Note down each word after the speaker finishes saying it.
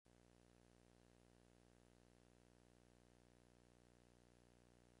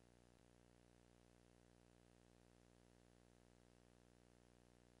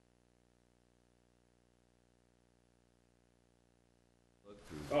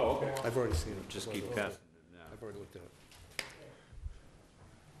Okay. I've already seen it. Just keep passing it now. I've already looked at it.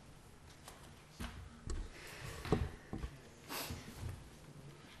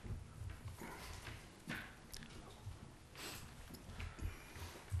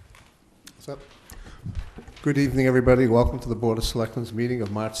 What's up? Good evening, everybody. Welcome to the Board of Selectmen's meeting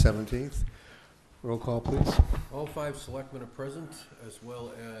of March 17th. Roll call, please. All 5 selectmen are present, as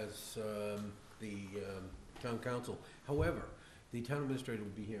well as the town council. However, the town administrator will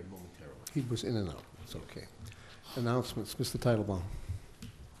be here momentarily. He was in and out. It's okay. Announcements, Mr. Titlebaum.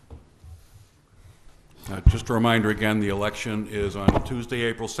 Just a reminder again, the election is on Tuesday,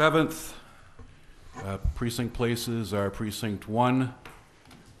 April 7th. Precinct places are Precinct 1,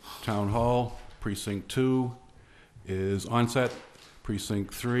 Town Hall. Precinct 2 is Onset.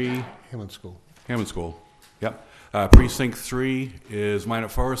 Precinct 3, Hammond School. Hammond School, yep. Precinct 3 is Minot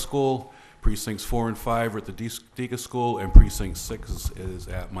Forest School. Precincts 4 and 5 are at the Deacon School, and Precinct 6 is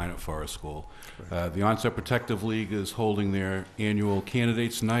at Minot Forest School. The Onset Protective League is holding their annual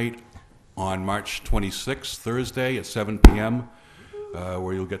Candidates Night on March 26th, Thursday at 7 p.m.,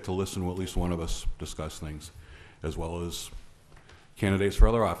 where you'll get to listen to at least one of us discuss things, as well as candidates for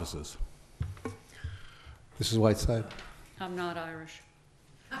other offices. Mrs. Whiteside, I'm not Irish.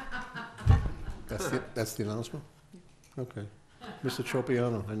 that's the announcement? Okay. Mr.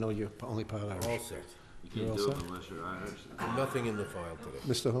 Tropiano, I know you're only part All Irish. set. You You're can't all do it set? unless you're Irish. Nothing in the file today.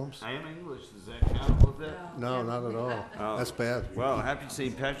 Mr. Holmes? I am English, does that count with that? No, not at all. Oh. That's bad. Well, happy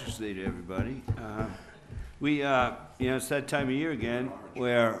St. Patrick's Day to everybody. It's that time of year again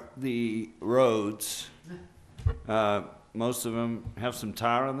where the roads, most of them have some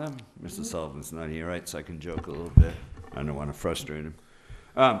tar on them. Mr. Sullivan's not here, right, so I can joke a little bit. I don't want to frustrate him.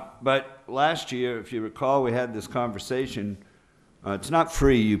 But last year, if you recall, we had this conversation. It's not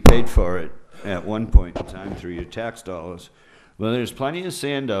free, you paid for it at one point in time through your tax dollars. Well, there's plenty of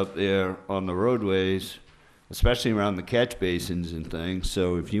sand out there on the roadways, especially around the catch basins and things.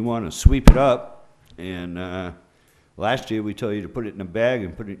 So if you want to sweep it up, and last year we told you to put it in a bag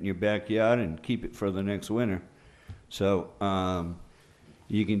and put it in your backyard and keep it for the next winter. So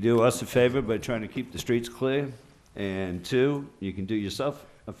you can do us a favor by trying to keep the streets clear. And 2, you can do yourself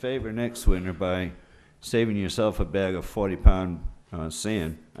a favor next winter by saving yourself a bag of 40-pound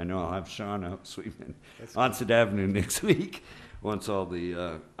sand. I know I'll have Sean out sweeping Onset Avenue next week once all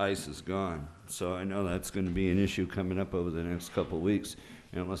the ice is gone. So I know that's going to be an issue coming up over the next couple of weeks.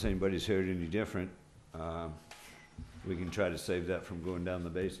 And unless anybody's heard any different, we can try to save that from going down the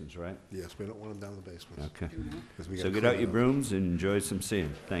basins, right? Yes, we don't want them down the basements. Okay. 'Cause we So gotta get clean out it your up. brooms and enjoy some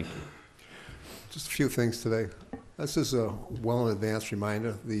sand. Thank you. Just a few things today. This is a well in advance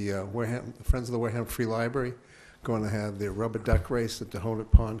reminder. The Friends of the Wareham Free Library going to have their rubber duck race at the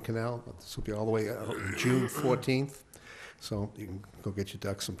Honut Pond Canal. This will be all the way out on June 14th. So you can go get your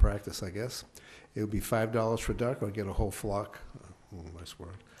ducks some practice, I guess. It would be $5 for a duck or get a whole flock. Nice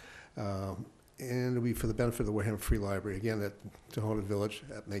word. And it'll be for the benefit of the Wareham Free Library, again at Tohono Village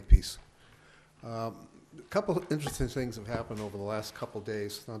at Makepeace. A couple of interesting things have happened over the last couple of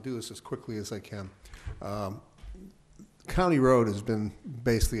days. I'll do this as quickly as I can. County Road has been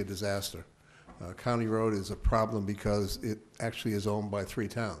basically a disaster. County Road is a problem because it actually is owned by 3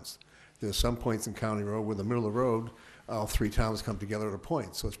 towns. There's some points in County Road where the middle of the road, all 3 towns come together at a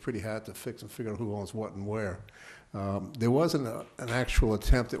point, so it's pretty hard to fix and figure out who owns what and where. There wasn't an actual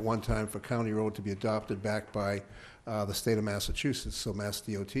attempt at one time for County Road to be adopted back by the state of Massachusetts, so Mass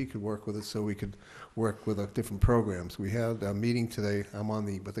DOT could work with it, so we could work with different programs. We had a meeting today. I'm on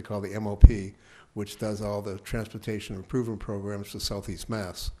what they call the MOP, which does all the transportation improvement programs for Southeast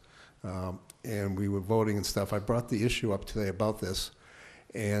Mass. And we were voting and stuff. I brought the issue up today about this,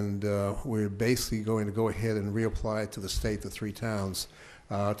 and we're basically going to go ahead and reapply to the state, the 3 towns,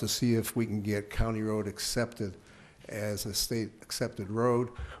 to see if we can get County Road accepted as a state-accepted road,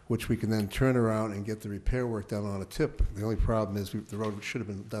 which we can then turn around and get the repair work done on a tip. The only problem is the road should have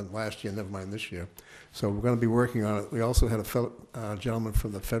been done last year, never mind this year. So we're going to be working on it. We also had a fellow gentleman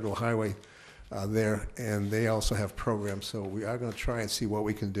from the Federal Highway there, and they also have programs. So we are going to try and see what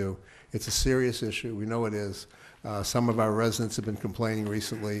we can do. It's a serious issue. We know it is. Some of our residents have been complaining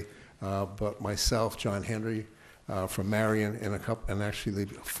recently, but myself, John Henry from Marion, and actually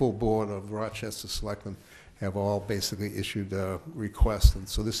the full board of Rochester Selectmen have all basically issued requests, and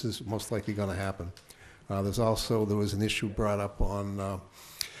so this is most likely going to happen. There was an issue brought up on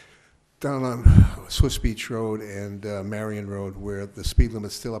down on Swiss Beach Road and Marion Road where the speed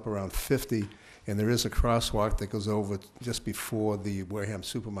limit's still up around 50, and there is a crosswalk that goes over just before the Wareham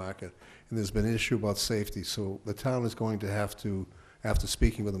supermarket, and there's been an issue about safety, so the town is going to have to, after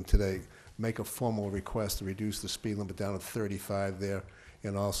speaking with them today, make a formal request to reduce the speed limit down to 35 there,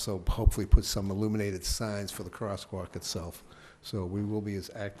 and also hopefully put some illuminated signs for the crosswalk itself. So we will be as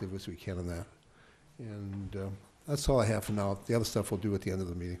active as we can in that. And that's all I have for now. The other stuff we'll do at the end of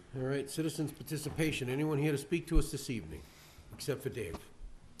the meeting. All right, citizens' participation. Anyone here to speak to us this evening, except for Dave?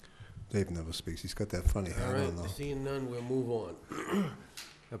 Dave never speaks. He's got that funny All hat right, on, though. seeing none, we'll move on.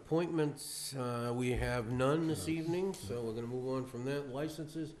 Appointments, we have none this evening, so we're gonna move on from that.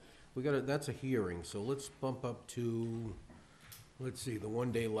 Licenses, that's a hearing, so let's bump up to, let's see, the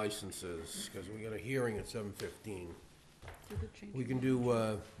one-day licenses, because we got a hearing at 7:15. We can do,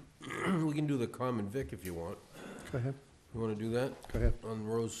 we can do the common vic if you want. Go ahead. You wanna do that? Go ahead. On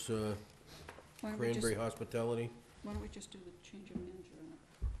Rose Why don't we just- Cranberry Hospitality? Why don't we just do the change of manager?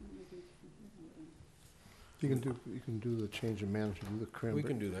 You can do the change of manager, do the We Cranberry.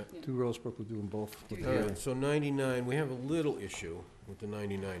 can do that. Do Rosebrook, we'll do them both. with the All hearing. right, so 99, we have a little issue with the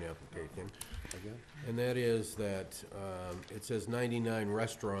 99 application, Again? and that is that it says 99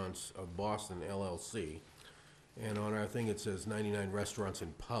 Restaurants of Boston LLC, and on our thing it says 99 Restaurants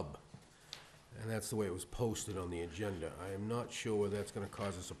and Pub, and that's the way it was posted on the agenda. I am not sure whether that's gonna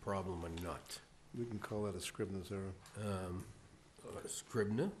cause us a problem or not. We can call that a Scribner's error.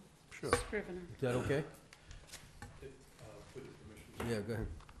 Scribner, Sure. Scrivener. is that okay? Yeah, go ahead.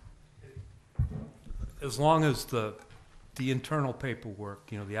 As long as the internal paperwork,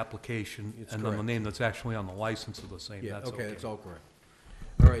 the application, It's and then the correct. name that's actually on the license are the same, Yeah, that's okay, okay. that's all correct.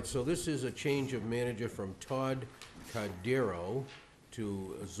 All right, so this is a change of manager from Todd Cardero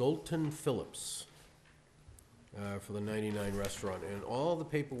to Zoltan Phillips for the 99 restaurant. And all the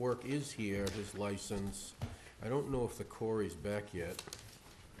paperwork is here, his license. I don't know if the Corey's back yet.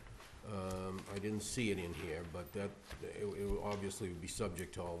 I didn't see it in here, but it obviously would be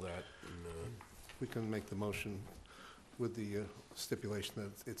subject to all that. And, We can make the motion with the stipulation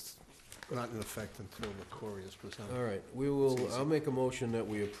that it's not in effect until the query is presented. all right, I'll make a motion that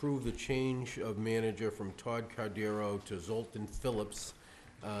we approve the change of manager from Todd Cardero to Zoltan Phillips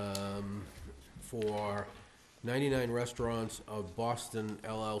for 99 Restaurants of Boston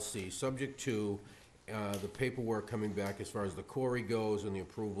LLC, subject to the paperwork coming back as far as the Corey goes and the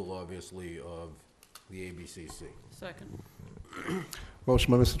approval, obviously, of the ABCC. Second.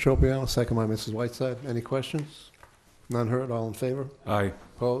 Motion by Mr. Tropiano, second by Mrs. Whiteside. Any questions? None heard, all in favor? Aye.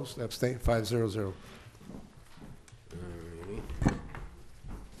 Opposed, abstained, 500. Alrighty.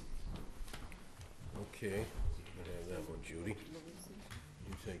 Okay, I have that one, Judy.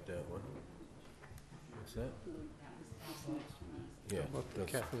 You take that one. What's that? Yeah,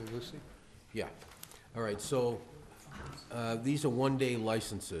 that's, Kathleen Lucy? yeah. All right, so, these are one-day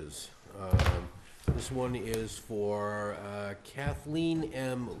licenses. This one is for Kathleen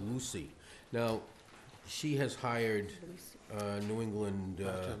M. Lucy. Now, she has hired New England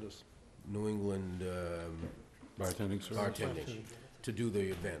Bartenders. Bartending service? bartending to do the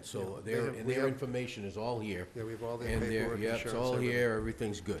event. So Yeah, their, we and their have- information is all here. Yeah, we have all the And their, paperwork, yeah, insurance, it's all everything. here,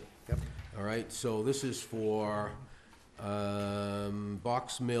 everything's good. Yep. All right, so this is for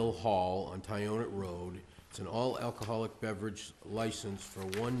Box Mill Hall on Tyonet Road. It's an all-alcoholic beverage license for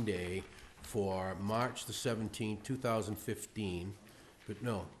one day for March the 17th, 2015. But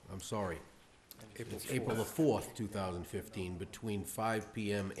no, I'm sorry. It's April the 4th, 2015, between 5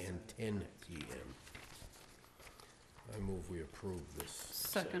 PM and 10 PM. I move we approve this.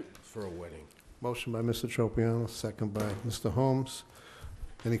 Second. It's for a wedding. Motion by Mr. Tropiano, second by Mr. Holmes.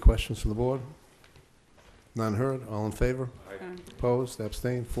 Any questions from the board? None heard, all in favor? Opposed,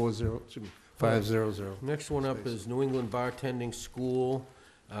 abstained, 500. Next one up is New England Bartending School,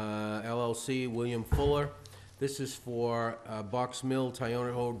 LLC, William Fuller. This is for Box Mill,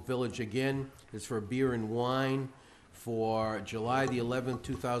 Tyonet Road Village again. It's for beer and wine for July the 11th,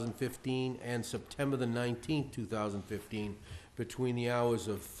 2015, and September the 19th, 2015, between the hours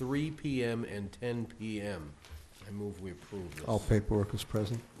of 3 PM and 10 PM. I move we approve this. All paperwork is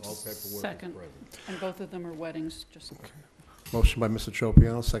present. All paperwork is Second. present. And both of them are weddings, just, Motion by Mr.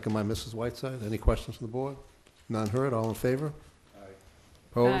 Tropiano, second by Mrs. Whiteside. Any questions from the board? None heard, all in favor?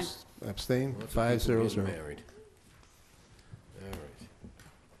 Opposed, abstained, Lots of people getting 500. married. All right.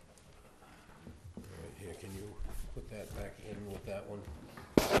 All right, here, can you put that back in with that one?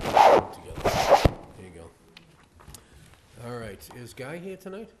 Together. There you go. All right, is Guy here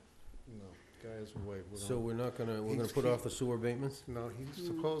tonight? No, guy is away. So we're gonna put off the sewer abatements? No, he's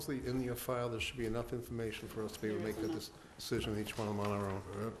supposedly in your file, there should be enough information for us to be able to make the decision, each one of them on our own.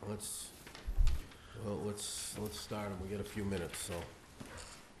 Let's start them, we got a few minutes, so.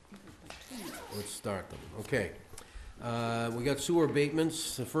 Let's start them, okay. We got sewer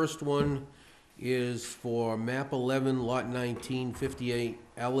abatements, the first one is for map 11, lot 19, 58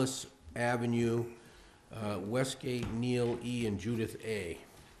 Ellis Avenue, Westgate, Neil E., and Judith A.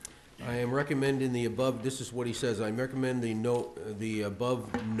 I am recommending the above, this is what he says, I recommend the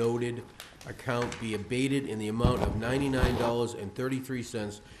above noted account be abated in the amount of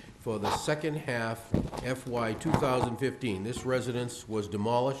 $99.33 for the second half FY 2015. This residence was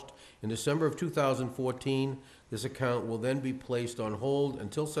demolished in December of 2014. This account will then be placed on hold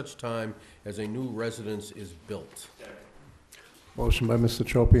until such time as a new residence is built. Motion by Mr.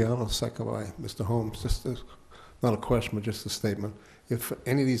 Tropiano, second by Mr. Holmes. Not a question, but just a statement. If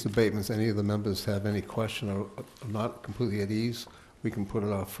any of these abatements, any of the members have any question or are not completely at ease, we can put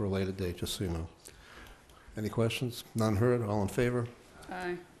it off for a later date, just so you know. Any questions? None heard? All in favor?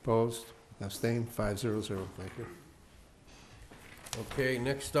 Aye. Opposed? Abstained? 500. Thank you. Okay,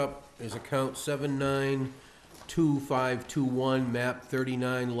 next up is account 792521, map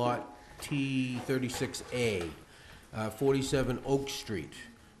 39, lot T36A, 47 Oak Street.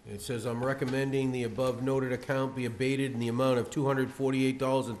 It says, I'm recommending the above noted account be abated in the amount of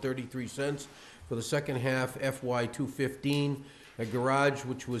 $248.33 for the second half FY 215. A garage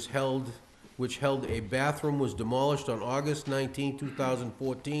which held a bathroom was demolished on August 19,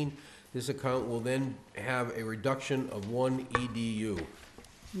 2014. This account will then have a reduction of 1 EDU.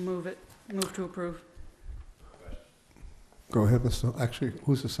 Move it. Move to approve. Go ahead, Mr. Actually,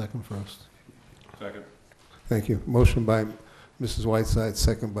 who's the second first? Second. Thank you. Motion by Mrs. Whiteside,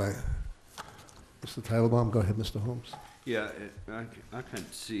 second by Mr. Titlebaum. Go ahead, Mr. Holmes. Yeah, I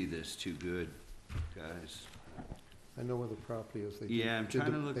can't see this too good, guys. I know where the property is. Yeah, I'm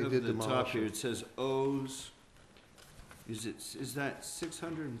trying to look up at the top here. It says O's. Is that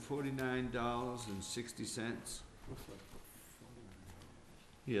 $649.60?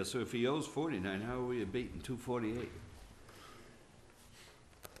 Yeah, so if he owes 49, how are we abating 248?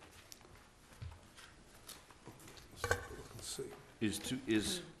 Let's see.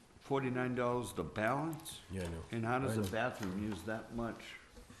 Is $49 the balance? Yeah, I know. And how does I a know. bathroom use that much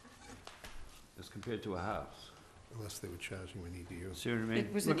as compared to a house? Unless they were charging an EDU. See what I mean?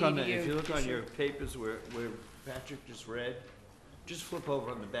 It was Look an on the- EDU, If you look on sure. your papers where Patrick just read, just flip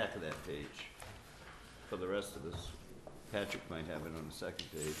over on the back of that page. For the rest of this, Patrick might have it on the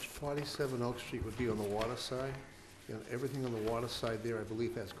second page. 47 Oak Street would be on the water side. And everything on the water side there, I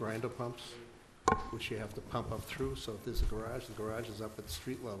believe, has grinder pumps, which you have to pump up through. So if there's a garage, the garage is up at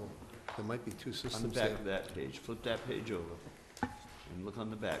street level. There might be two On the systems back there. of that page, flip that page over and look on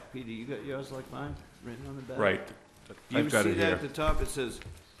the back. Peter, you got yours like mine, written on the back? Right. Do you I've got see it that here. at the top? It says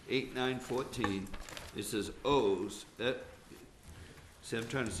 8914. It says O's. See, I'm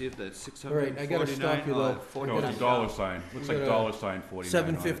trying to see if that's All right, I gotta stop 649 you, or though. No, $49. it's a dollar sign. Looks like We got a dollar sign 49 on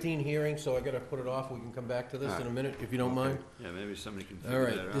it. 7:15 hearing, so I gotta put it off. We can come back to this in a minute, if you don't mind. Yeah, maybe somebody can All figure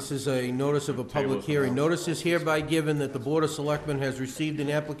that right, out. this is a notice of a public Tables hearing. and Notice is hereby given that the Board of Selectmen has received an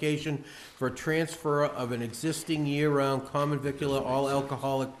application for transfer of an existing year-round common vicular all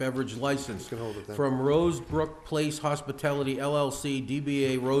alcoholic beverage license can hold it then. from Rosebrook Place Hospitality LLC,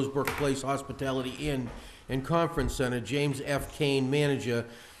 DBA Rosebrook Place Hospitality Inn and Conference Center, James F. Kane, manager,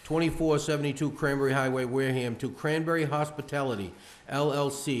 2472 Cranberry Highway, Wareham, to Cranberry Hospitality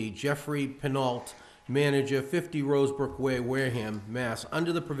LLC, Jeffrey Penault, manager, 50 Rosebrook Way, Wareham, Mass.,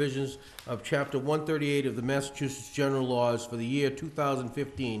 under the provisions of Chapter 138 of the Massachusetts General Laws for the year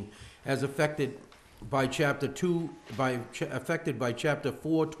 2015, as affected by Chapter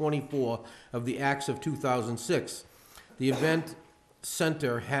 424 of the Acts of 2006. The event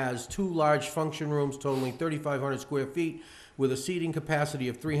center has 2 large function rooms totaling 3,500 square feet with a seating capacity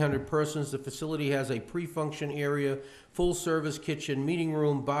of 300 persons. The facility has a pre-function area, full-service kitchen, meeting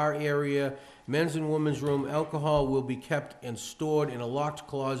room, bar area, men's and women's room. Alcohol will be kept and stored in a locked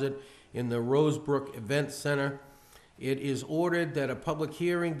closet in the Rosebrook Event Center. It is ordered that a public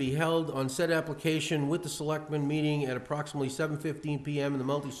hearing be held on said application with the Selectmen meeting at approximately 7:15 PM in the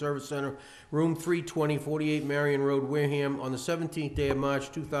Multi-Service Center, room 320, 48 Marion Road, Wareham, on the 17th day of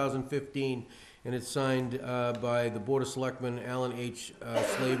March 2015. And it's signed by the Board of Selectmen, Alan H.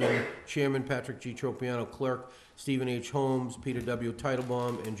 Slavin, Chairman, Patrick G. Tropiano, Clerk, Stephen H. Holmes, Peter W.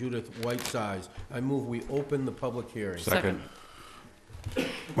 Titlebaum, and Judith Whiteside. I move we open the public hearing. Second.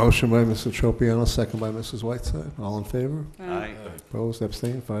 Motion by Mr. Tropiano, second by Mrs. Whiteside. All in favor? Aye. Opposed?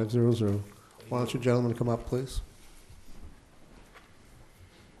 Abstained? 500. Why don't you gentlemen come up, please?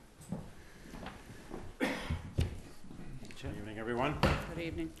 Good evening, everyone. Good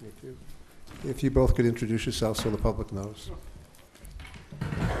evening. If you both could introduce yourselves so the public knows.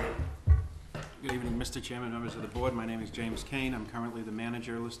 Good evening, Mr. Chairman, members of the board. My name is James Kane. I'm currently the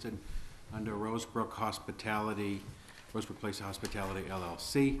manager listed under Rosebrook Place Hospitality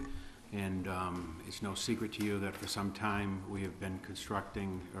LLC. And it's no secret to you that for some time we have been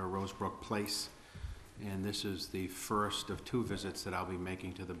constructing Rosebrook Place. and this is the first of 2 visits that I'll be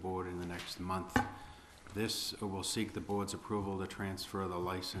making to the board in the next month. This will seek the board's approval to transfer the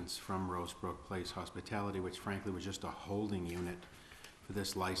license from Rosebrook Place Hospitality, which frankly was just a holding unit for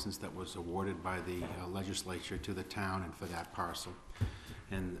this license that was awarded by the legislature to the town and for that parcel.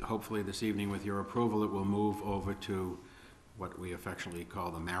 And hopefully this evening, with your approval, it will move over to what we affectionately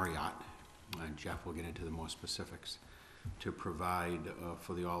call the Marriott. And Jeff will get into the more specifics, to provide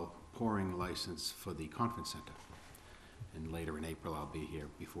for the all-pouring license for the conference center. And later in April, I'll be here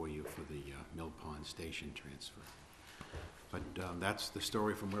before you for the Mill Pond Station transfer. But that's the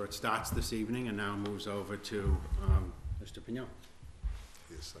story from where it starts this evening and now moves over to Mr. Pignol.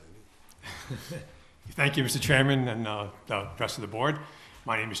 Thank you, Mr. Chairman, and the rest of the board.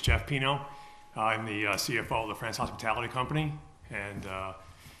 My name is Jeff Pino. I'm the CFO of the France Hospitality Company, and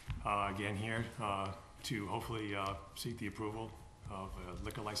again here to hopefully seek the approval of a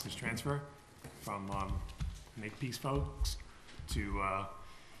liquor license transfer from Makepeace folks to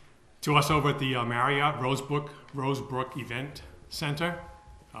us over at the Marriott Rosebrook Event Center,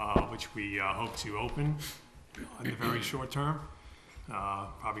 which we hope to open in the very short term,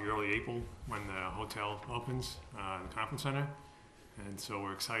 probably early April when the hotel opens, the conference center. And so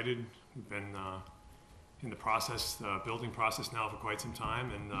we're excited. We've been in the process, the building process now for quite some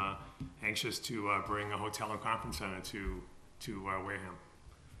time, and anxious to bring a hotel and conference center to Wareham.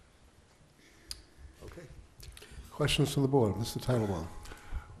 Okay. Questions from the board? Mr. Titlebaum.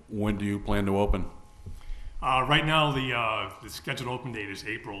 When do you plan to open? Right now, the scheduled open date is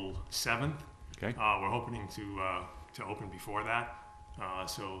April 7th. Okay. We're hoping to open before that,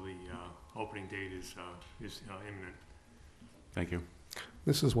 so the opening date is imminent. Thank you.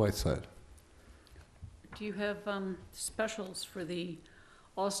 Mrs. Whiteside. Do you have specials for the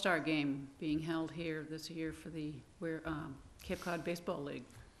All-Star Game being held here this year for the Cape Cod Baseball League?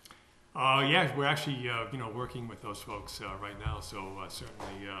 Yeah, we're actually working with those folks right now, so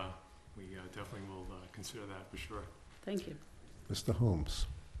certainly we definitely will consider that for sure. Thank you. Mr. Holmes.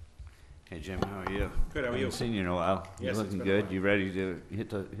 Hey, Jim, how are you? Good, how are you? Haven't seen you in a while. Yes, You're it's looking been a good. while. You ready to hit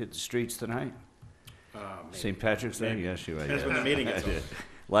the streets tonight? St. Patrick's Day? Maybe. Yes, you are. Depends when the meeting gets over.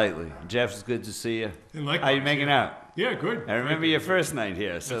 Lightly. Jeff, it's good to see you. And How you likewise, making yeah. out? Yeah, good. I remember your first night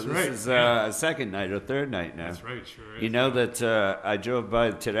here, so That's this right, is yeah. a second night or third night now. That's right, sure is. You know that I drove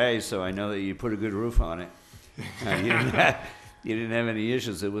by today, so I know that you put a good roof on it. You didn't have any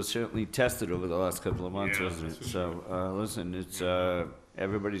issues. It was certainly tested over the last couple of months, Yeah, wasn't that's it? for So listen, it's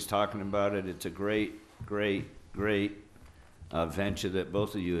everybody's talking about it. It's a great venture that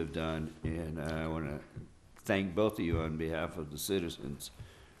both of you have done, and I want to thank both of you on behalf of the citizens.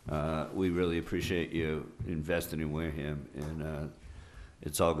 We really appreciate you investing in Wareham, and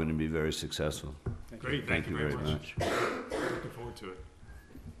it's all going to be very successful. Great, Thank you very much. Looking forward to it.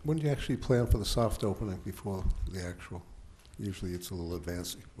 When do you actually plan for the soft opening before the actual? Usually it's a little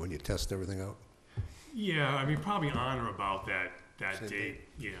advanced when you test everything out. Yeah, I mean, probably on or about that Same date,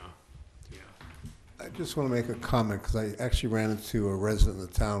 yeah. I just want to make a comment because I actually ran into a resident in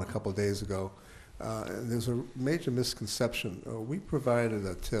the town a couple of days ago. And there's a major misconception. We provided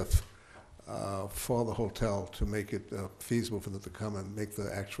a TIF for the hotel to make it feasible for them to come and make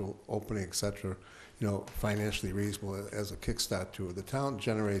the actual opening, et cetera, financially reasonable as a kickstart to it. The town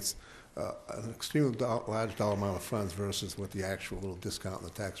generates an extremely large dollar amount of funds versus what the actual little discount in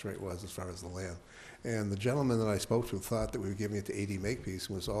the tax rate was as far as the land. And the gentleman that I spoke to thought that we were giving it to AD Makepeace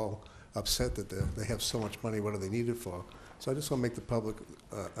and was all upset that they have so much money, what do they need it for? So I just want to make the public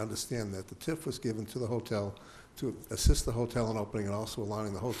understand that the TIF was given to the hotel to assist the hotel in opening and also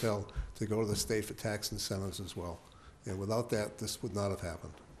allowing the hotel to go to the state for tax incentives as well. And without that, this would not have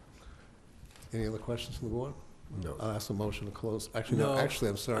happened. Any other questions from the board? No. I'll ask a motion to close. Actually, No,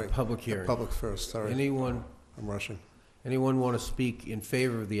 I'm sorry. a public hearing. Public first, sorry. Anyone want to speak in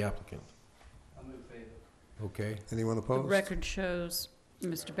favor of the applicant? I'm in favor. Okay. Anyone The opposed? record shows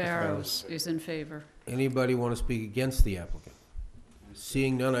Mr. Barrows is in favor. Anybody want to speak against the applicant?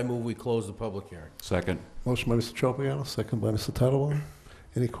 Seeing none, I move we close the public hearing. Second. Motion by Mr. Tropiano, second by Mr. Titlebaum.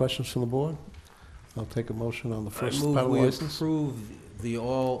 Any questions from the board? I'll take a motion on the first I move title we license. approve the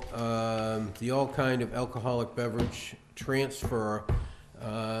all kind of alcoholic beverage transfer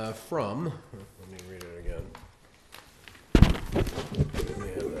from, let me read it again. Let me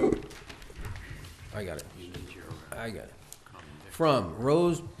have that. I got it. From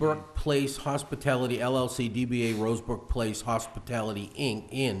Rosebrook Place Hospitality LLC, DBA Rosebrook Place Hospitality Inc.,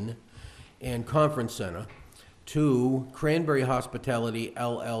 Inn and Conference Center, to Cranberry Hospitality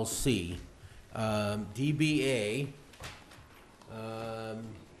LLC, DBA,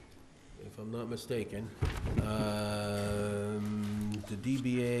 if I'm not mistaken, the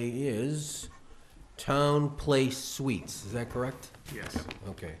DBA is Town Place Suites, is that correct? Yes.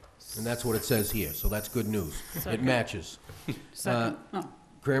 Okay, and that's what it says here, so that's good news. It Second. matches. Second, oh,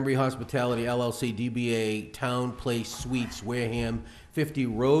 Cranberry Hospitality LLC, DBA Town Place Suites, Wareham, 50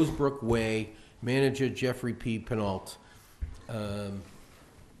 Rosebrook Way, manager Jeffrey P. Penault.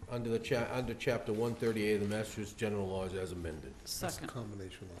 Under Chapter 138 of the Massachusetts General Laws as amended. second.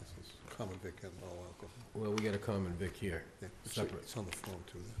 Combination license, common vic and all alcohol. Well, we got a common vic here. Yeah, Separate. it's on the form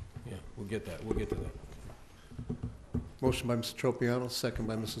too. Yeah, we'll get that, we'll get to that. Motion by Mr. Tropiano, second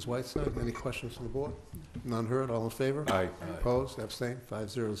by Mrs. Whiteside. Any questions from the board? None heard, all in favor? Aye. Opposed, abstained,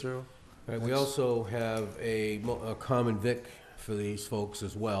 500. All right, we Next. also have a common vic for these folks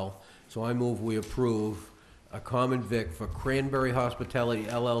as well. So I move we approve a common vic for Cranberry Hospitality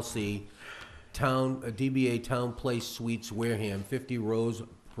LLC, DBA Town Place Suites, Wareham, 50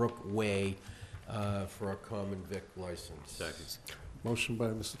 Rosebrook Way, for a common vic license. Second. Motion by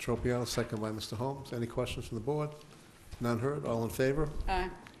Mr. Tropiano, second by Mr. Holmes. Any questions from the board? None heard, all in favor? Aye.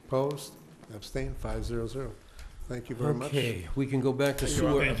 Opposed, abstained, 500. Thank you very much. Okay, we can go back to Thank you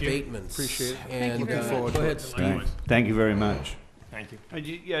all. sewer Thank you. abatements. Appreciate it. And, you very much. go Looking ahead, forward Steve. Likewise. Thank you very much. Thank you.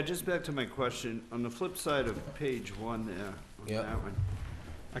 Yeah, just back to my question, on the flip side of page 1 there, on Yep. that one,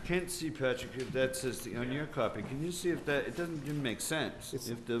 I can't see, Patrick, if that says, on your copy, can you see if that, it didn't make sense. It's-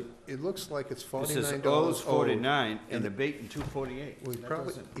 If the, It looks like it's it $49 says owed. owes 49 and and the- abating 248. Well, he That probably,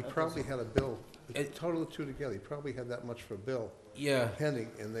 doesn't- he that probably doesn't- had a bill. It- Total the two together, he probably had that much for a bill Yeah, pending,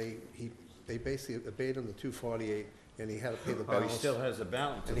 and they basically abated him the 248, and he had to pay the Oh, he balance. still has a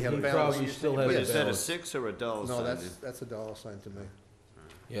balance. And he had a he balance. probably still But has is a that a balance. 6 or a dollar sign? No, there? that's a dollar sign to me.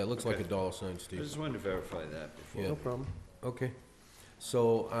 Yeah, it looks like a Okay. dollar sign, I Steve. just wanted to verify that before. Yeah. No problem. Okay.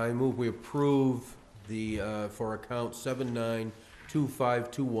 So I move we approve the, for account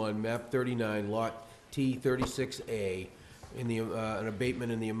 792521, map 39, lot T36A, in the, an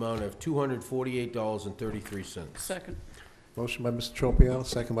abatement in the amount of $248.33. Second. Motion by Mr. Tropiano,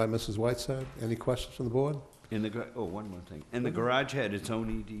 second by Mrs. Whiteside. Any questions from the board? In the, one more thing. And the garage had its own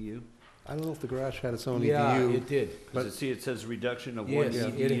EDU? I don't know if the garage had its own Yeah, EDU. it did. Because see, it says reduction of Yes,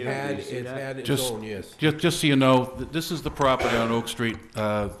 one EDU. it Do you had, see it that? had its Just- own, yes. Just so you know, this is the property on Oak Street,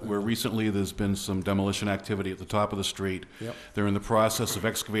 where recently there's been some demolition activity at the top of the street. Yep. They're in the process of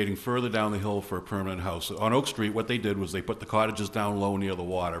excavating further down the hill for a permanent house. On Oak Street, what they did was they put the cottages down low near the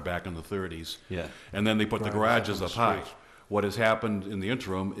water back in the 30s. Yeah. And then they put the Garages garages up up on the high. street. What has happened in the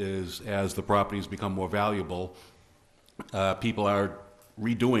interim is, as the properties become more valuable, people are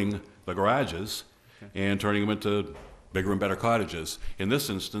redoing the garages and turning them into bigger and better cottages. In this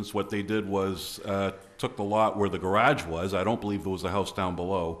instance, what they did was, took the lot where the garage was, I don't believe there was a house down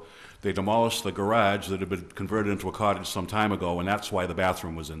below. They demolished the garage that had been converted into a cottage some time ago, and that's why the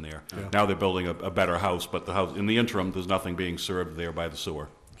bathroom was in there. Now they're building a better house, but the house, in the interim, there's nothing being served there by the sewer.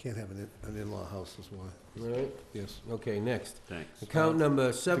 Can't have an in-law house, is why. All right, Yes. okay, next. Thanks. Account number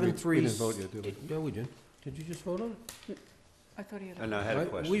we 73. didn't vote yet, did we? Yeah, we did. Did you just vote on it? I thought he had. And I had a Right,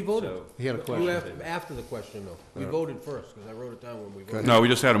 question. we voted. so- He had a You question. after the question, though. We voted first, because I wrote it down when we voted. No, we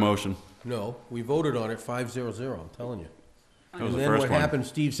just had a motion. No, we voted on it 5-0, I'm telling you. That was And the then first what one. happened,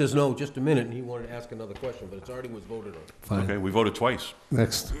 Steve says, no, just a minute, and he wanted to ask another question, but it's already was voted on. Fine. Okay, we voted twice.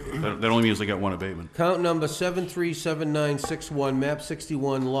 Next. That only means they get one abatement. Count number 737961, map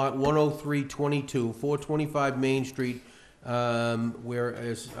 61, lot 10322, 425 Main Street,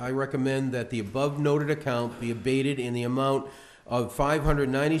 whereas I recommend that the above noted account be abated in the amount of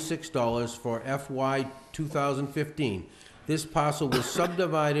 $596 for FY 2015. This parcel was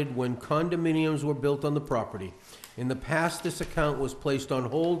subdivided when condominiums were built on the property. In the past, this account was placed on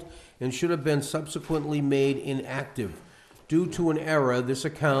hold and should have been subsequently made inactive. Due to an error, this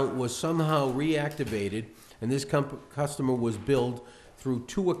account was somehow reactivated, and this customer was billed through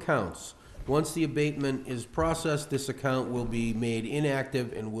two accounts. Once the abatement is processed, this account will be made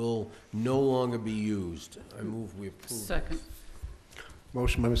inactive and will no longer be used. I move we approve. Second.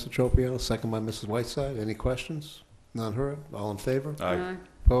 Motion by Mr. Tropiano, second by Mrs. Whiteside. Any questions? None heard. All in favor? Aye.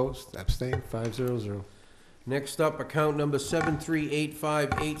 Opposed? Abstained? 500. Next up, account number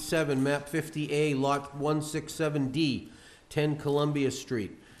 738587, map 50A, lot 167D, 10 Columbia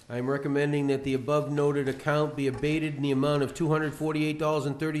Street. I am recommending that the above noted account be abated in the amount of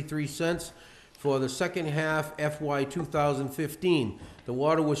 $248.33 for the second half FY 2015. The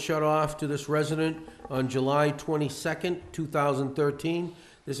water was shut off to this resident on July 22nd, 2013.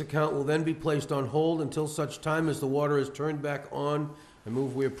 This account will then be placed on hold until such time as the water is turned back on. I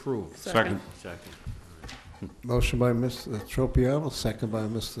move we approve. Second. Second. Motion by Mr. Tropiano, second by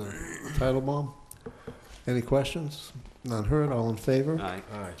Mr. Titlebaum. Any questions? None heard. All in favor? Aye.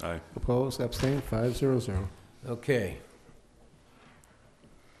 Aye. Aye. Opposed? Abstained? 500. Okay.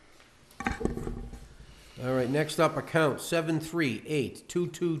 All right, next up, account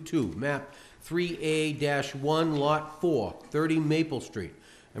 738222, map 3A-1, lot 4, 30 Maple Street.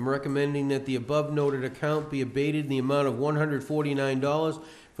 I'm recommending that the above noted account be abated in the amount of $149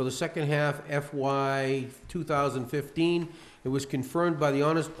 for the second half FY 2015. It was confirmed by the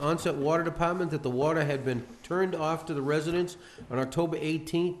Onset Water Department that the water had been turned off to the residents on October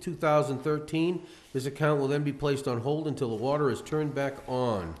 18, 2013. This account will then be placed on hold until the water is turned back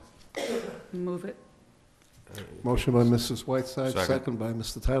on. Move it. Motion by Mrs. Whiteside, Second. second by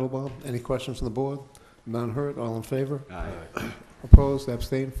Mr. Titlebaum. Any questions from the board? None heard, all in favor? Aye. Opposed,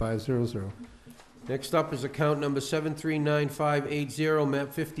 abstained, 500. Next up is account number 739580, map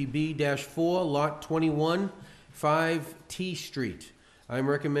 50B-4, lot 21, 5 T Street. I'm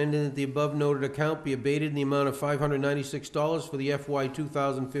recommending that the above noted account be abated in the amount of $596 for the FY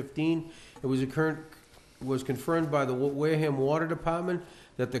 2015. It was confirmed by the Wareham Water Department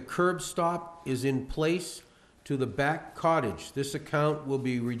that the curb stop is in place to the back cottage. This account will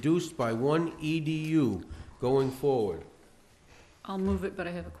be reduced by 1 EDU going forward. I'll move it, but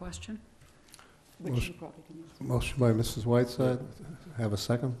I have a question. Which you probably can answer. Motion by Mrs. Whiteside, have a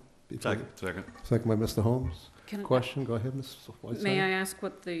second? Second. Second. Second by Mr. Holmes. Can- Question, go ahead, Mrs. Whiteside. May I ask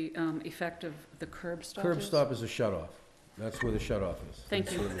what the effect of the curb stop is? Curb stop is a shut-off. That's where the shut-off is. Thank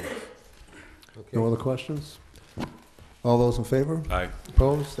That's you. what it is. Okay. No other questions? All those in favor? Aye.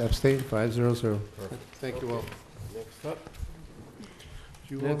 Opposed, abstained, 500. Perfect. Thank you all. Next up,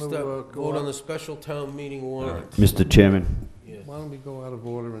 Do you next want to up, go vote on out? the special town meeting warrant. Mr. Chairman, Yes. Why don't we go out of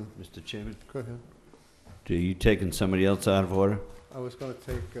order and, Mr. Chairman, go ahead. are you taking somebody else out of order? I was going to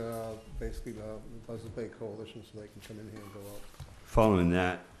take basically the Buzzards Bay Coalition so they can come in here and go out. Following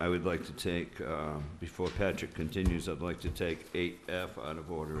that, I would like to take, before Patrick continues, I'd like to take 8F out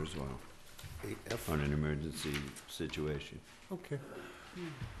of order as well, 8F. on an emergency situation. Okay.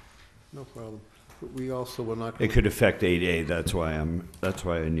 No problem. But we also were not It going to... could affect 8A, that's why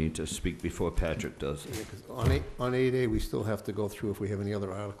I need to speak before Patrick does. On 8A, we still have to go through if we have any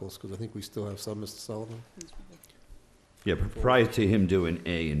other articles, because I think we still have some, Mr. Sullivan. Yeah, but prior to him doing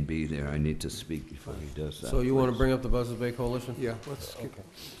A and B there, I need to speak before he does that. So you want to please. bring up the Buzzards Bay Coalition? Yeah, let's Okay.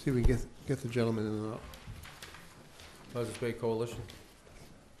 see if we can get the gentleman in and out. Buzzards Bay Coalition.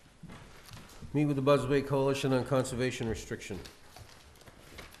 Meet with the Buzzards Bay Coalition on conservation restriction.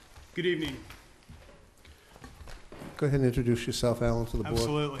 Good evening. Go ahead and introduce yourself, Alan, to the board.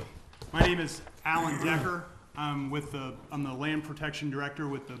 Absolutely. My name is Alan Decker. I'm the Land Protection Director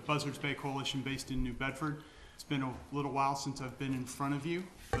with the Buzzards Bay Coalition based in New Bedford. It's been a little while since I've been in front of you,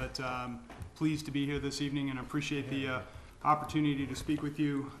 but pleased to be here this evening and appreciate the opportunity to speak with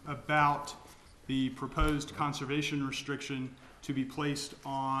you about the proposed conservation restriction to be placed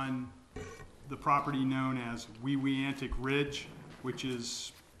on the property known as Weeweeantic Ridge, which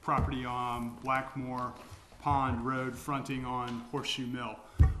is property on Blackmore Pond Road fronting on Horseshoe Mill.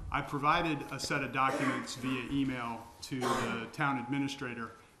 I provided a set of documents via email to the town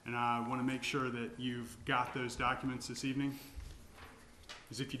administrator, and I want to make sure that you've got those documents this evening.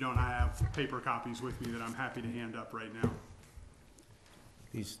 Because if you don't, I have paper copies with me that I'm happy to hand up right now.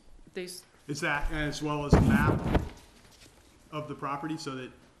 These, These, Is that as well as a map of the property so that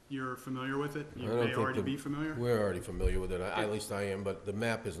you're familiar with it? You I don't may think already the- be familiar? we're already familiar with it. At least I am, but the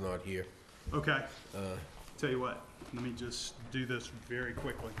map is not here. Okay, Uh, tell you what, let me just do this very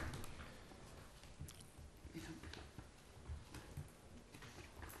quickly.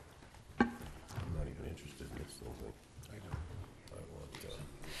 I'm not even interested in this little thing. I know. I want,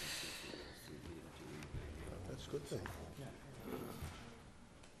 That's a good thing.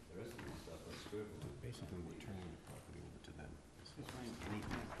 basically, we're turning the property over to them.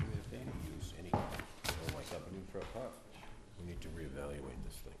 If they don't use any, like up in for a pot, we need to reevaluate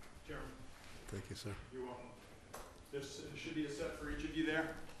this thing. Chairman, Thank you, sir. you're welcome. This should be a set for each of you there.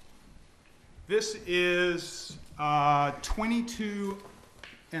 This is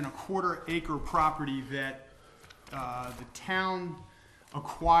 22.25 acre property that the town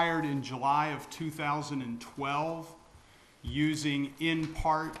acquired in July of 2012 using in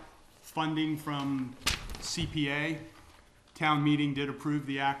part funding from CPA. Town meeting did approve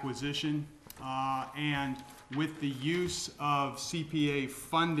the acquisition, and with the use of CPA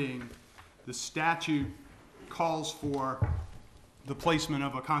funding, the statute calls for the placement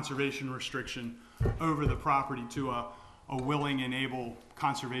of a conservation restriction over the property to a willing and able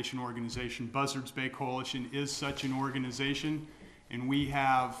conservation organization. Buzzards Bay Coalition is such an organization, and we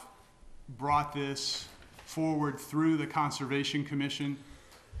have brought this forward through the Conservation Commission.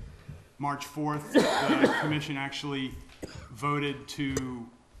 March 4th, the commission actually voted to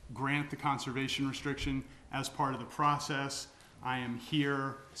grant the conservation restriction. As part of the process, I am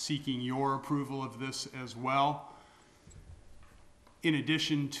here seeking your approval of this as well. In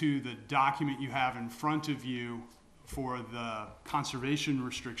addition to the document you have in front of you for the conservation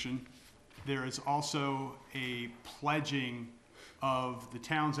restriction, there is also a pledging of the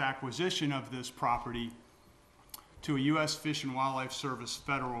town's acquisition of this property to a U.S. Fish and Wildlife Service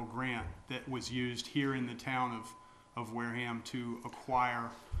federal grant that was used here in the town of Wareham to acquire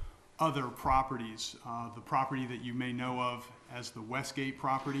other properties. The property that you may know of as the Westgate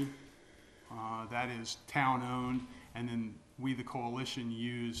property, that is town-owned, and then we, the coalition,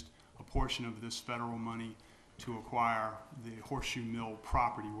 used a portion of this federal money to acquire the Horseshoe Mill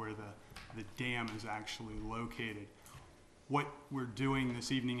property where the dam is actually located. What we're doing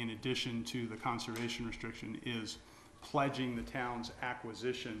this evening, in addition to the conservation restriction, is pledging the town's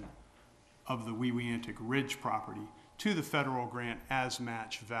acquisition of the Weweantic Ridge property to the federal grant as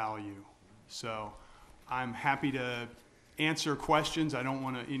match value. So I'm happy to answer questions. I don't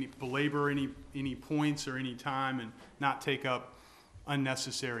want to belabor any points or any time and not take up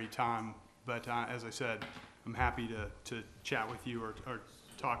unnecessary time. But as I said, I'm happy to chat with you or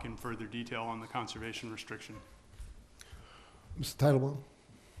talk in further detail on the conservation restriction. Mr. Titlebaum?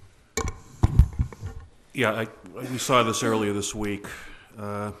 Yeah, we saw this earlier this week.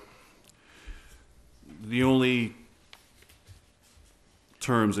 The only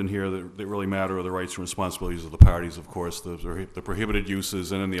terms in here that really matter are the rights and responsibilities of the parties, of course, the prohibited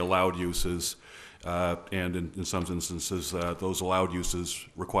uses and then the allowed uses. And in some instances, those allowed uses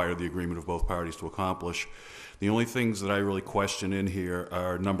require the agreement of both parties to accomplish. The only things that I really question in here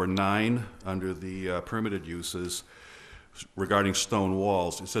are number 9 under the permitted uses regarding stone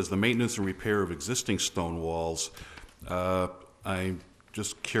walls. It says the maintenance and repair of existing stone walls. I'm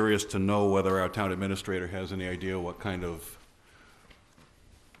just curious to know whether our town administrator has any idea what kind of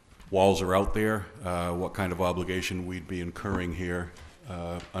walls are out there, what kind of obligation we'd be incurring here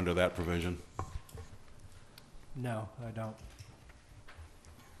under that provision. No, I don't.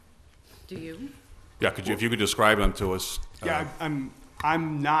 Do you? Yeah, if you could describe them to us. Yeah,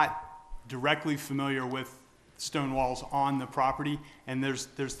 I'm not directly familiar with stone walls on the property, and this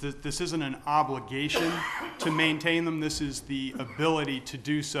isn't an obligation to maintain them. This is the ability to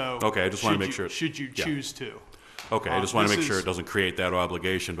do so. Okay, I just want to make sure. Should you choose to. Okay, I just want to this make sure is- it doesn't create that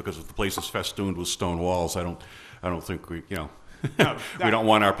obligation, because if the place is festooned with stone walls, I don't think we, No, we don't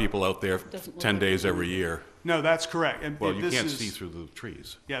want our people out there Doesn't look 10 like days it. every year. No, that's correct. And Well, you this can't is- see through the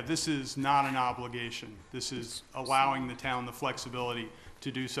trees. Yeah, this is not an obligation. This is allowing the town the flexibility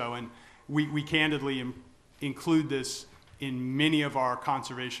to do so. And we candidly include this in many of our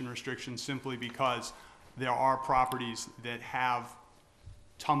conservation restrictions simply because there are properties that have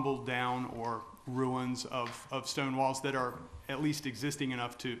tumbled down or ruins of stone walls that are at least existing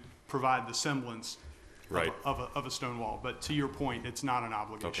enough to provide the semblance Right. of a stone wall. But to your point, it's not an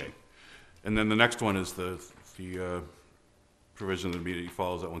obligation. Okay. And then the next one is the provision that immediately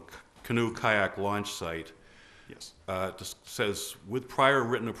follows that one, canoe kayak launch site. Yes. Just says, with prior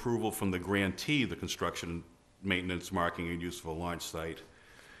written approval from the grantee, the construction, maintenance, marking, and use of a launch site.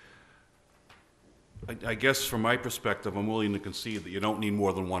 I guess from my perspective, I'm willing to concede that you don't need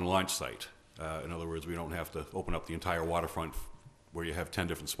more than one launch site. In other words, we don't have to open up the entire waterfront where you have 10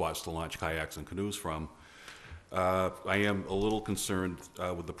 different spots to launch kayaks and canoes from. I am a little concerned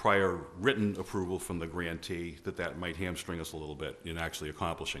with the prior written approval from the grantee that might hamstring us a little bit in actually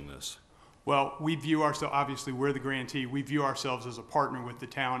accomplishing this. Well, we view ourselves, obviously, we're the grantee. We view ourselves as a partner with the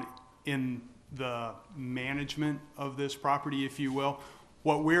town in the management of this property, if you will.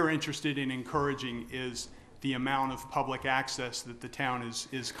 What we're interested in encouraging is the amount of public access that the town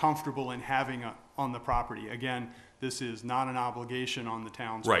is comfortable in having on the property. Again, this is not an obligation on the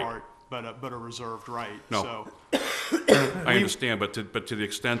town's Right. part, but a reserved right. No. So, I understand, but to the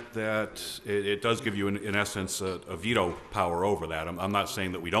extent that it does give you, in essence, a veto power over that. I'm not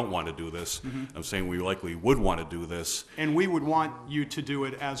saying that we don't want to do this. I'm saying we likely would want to do this. and we would want you to do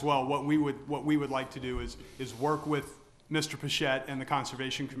it as well. What we would like to do is work with Mr. Pichette and the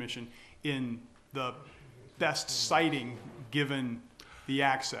Conservation Commission in the best siting given the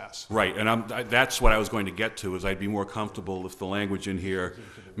access. Right, and that's what I was going to get to, is I'd be more comfortable if the language in here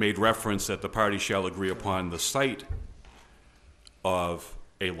made reference that the parties shall agree upon the site of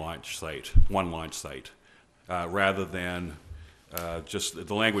a launch site, one launch site, rather than just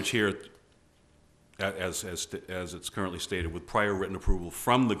the language here, as it's currently stated, with prior written approval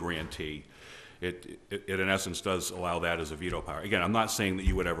from the grantee. It in essence does allow that as a veto power. Again, I'm not saying that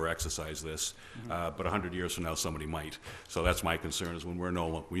you would ever exercise this, but 100 years from now somebody might. So that's my concern, is when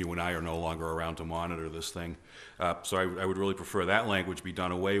you and I are no longer around to monitor this thing. So I would really prefer that language be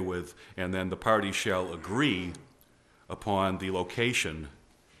done away with, and then the parties shall agree upon the location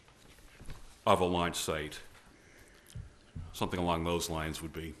of a launch site. Something along those lines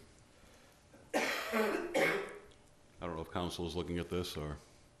would be. I don't know if council is looking at this, or.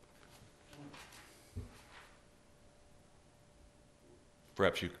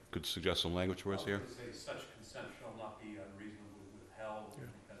 Perhaps you could suggest some language for us here? Say such consent shall not be unreasonably withheld, I think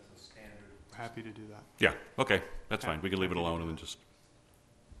that's a standard. Happy to do that. Yeah, okay, that's fine. We can leave it alone and then just.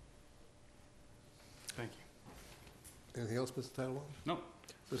 Thank you. Anything else, Mr. Titlebaum? No.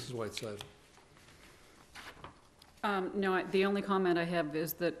 Mrs. Whiteside? No, the only comment I have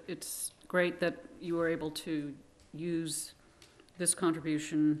is that it's great that you were able to use this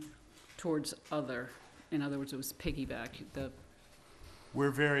contribution towards other. In other words, it was piggyback.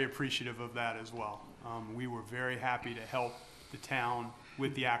 We're very appreciative of that as well. We were very happy to help the town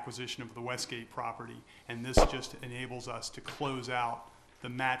with the acquisition of the Westgate property, and this just enables us to close out the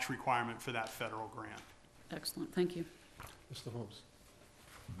match requirement for that federal grant. Excellent, thank you. Mr. Holmes?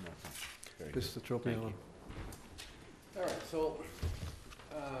 Very Mr. Tropiano? All right, so,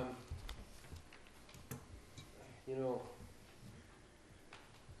 you know,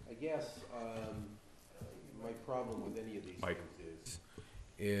 I guess, my problem with any of these Mike. things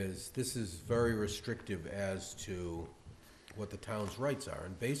is this is very restrictive as to what the town's rights are.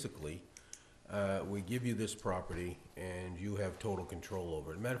 And basically, we give you this property and you have total control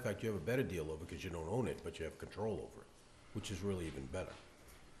over it. Matter of fact, you have a better deal over it because you don't own it, but you have control over it, which is really even better.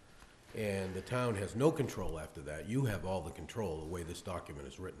 And the town has no control after that. You have all the control the way this document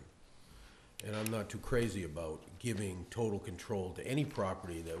is written. And I'm not too crazy about giving total control to any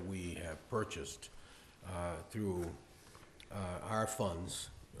property that we have purchased through our funds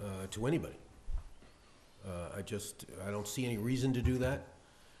to anybody. I don't see any reason to do that.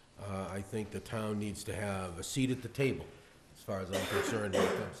 I think the town needs to have a seat at the table, as far as I'm concerned, when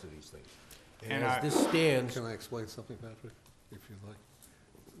it comes to these things. And as this stands, Can I explain something, Patrick, if you'd like?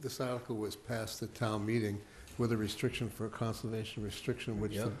 This article was passed at town meeting with a restriction for a conservation restriction,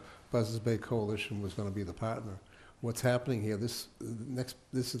 which Yep. the Buzzards Bay Coalition was gonna be the partner. What's happening here, this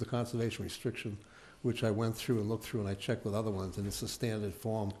is the conservation restriction, which I went through and looked through, and I checked with other ones, and it's a standard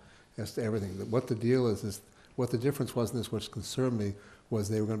form as to everything. What the deal is what the difference was in this, which concerned me, was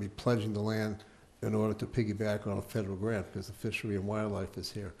they were gonna be pledging the land in order to piggyback on a federal grant, because the fishery and wildlife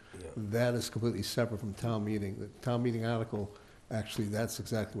is here. Yeah. That is completely separate from town meeting. The town meeting article, actually, that's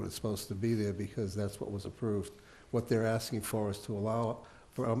exactly what it's supposed to be there, because that's what was approved. What they're asking for is to allow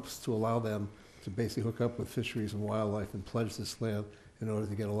them to basically hook up with fisheries and wildlife and pledge this land in order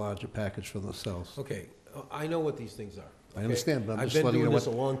to get a larger package for themselves. okay, I know what these things are. I okay? understand, but I'm just I've letting been you doing know this a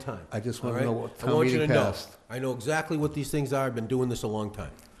what, long time. I just all want to know right? what I town want you meeting to know. passed. I know exactly what these things are. I've been doing this a long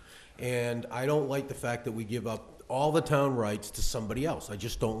time. And I don't like the fact that we give up all the town rights to somebody else. I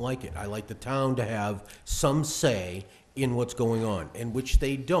just don't like it. I like the town to have some say in what's going on, and which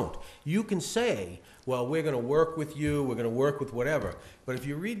they don't. You can say, well, we're gonna work with you, we're gonna work with whatever, but if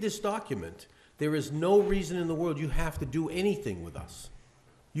you read this document, there is no reason in the world you have to do anything with us.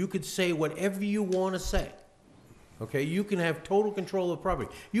 You could say whatever you wanna say. Okay, you can have total control of the property.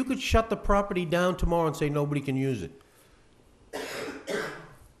 You could shut the property down tomorrow and say nobody can use it.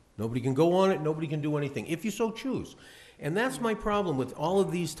 Nobody can go on it, nobody can do anything, if you so choose. And that's my problem with all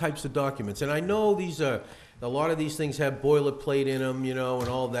of these types of documents. And I know a lot of these things have boilerplate in them, you know, and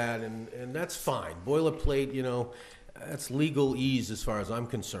all that, and that's fine. Boilerplate, you know, that's legal ease as far as I'm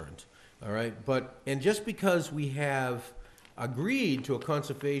concerned, all right? And just because we have agreed to a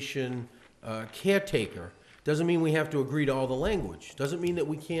conservation caretaker, doesn't mean we have to agree to all the language. Doesn't mean that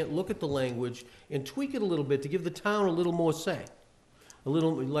we can't look at the language and tweak it a little bit to give the town a little more say. A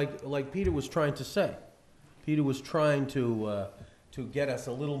little, like Peter was trying to say. Peter was trying to get us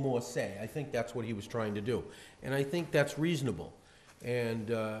a little more say. I think that's what he was trying to do. And I think that's reasonable.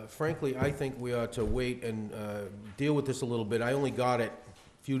 And frankly, I think we ought to wait and deal with this a little bit. I only got it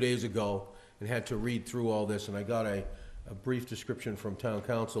a few days ago and had to read through all this, and I got a brief description from town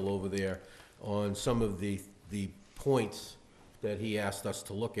council over there on some of the points that he asked us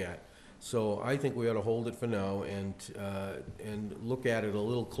to look at. So I think we ought to hold it for now and look at it a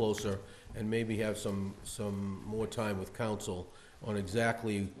little closer and maybe have some more time with council on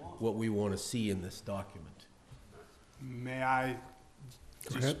exactly what we want to see in this document. May I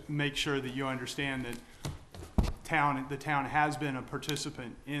Go just ahead. make sure that you understand that the town has been a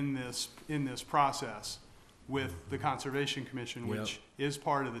participant in this process with the Conservation Commission, which is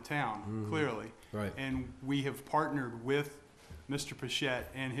part of the town, clearly. Right. And we have partnered with Mr. Pichette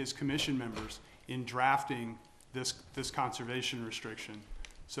and his commission members in drafting this conservation restriction.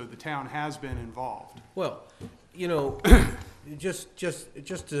 So the town has been involved. Well, you know, just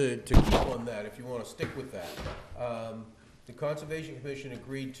to keep on that, if you wanna stick with that. The Conservation Commission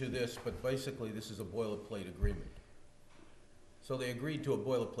agreed to this, but basically this is a boilerplate agreement. So they agreed to a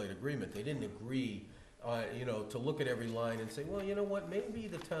boilerplate agreement. They didn't agree, you know, to look at every line and say, well, you know what, maybe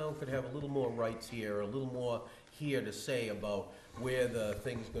the town could have a little more rights here, a little more here to say about where the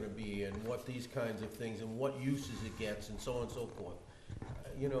thing's gonna be and what these kinds of things and what uses it gets and so on and so forth.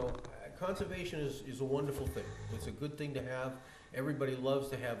 You know, conservation is a wonderful thing. It's a good thing to have. Everybody loves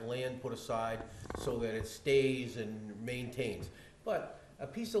to have land put aside so that it stays and maintains. But a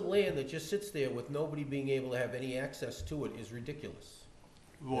piece of land that just sits there with nobody being able to have any access to it is ridiculous,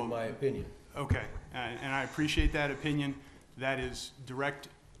 in my opinion. Okay, and I appreciate that opinion. That is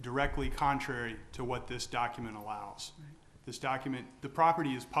directly contrary to what this document allows. This document, the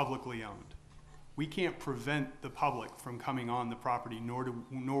property is publicly owned. We can't prevent the public from coming on the property,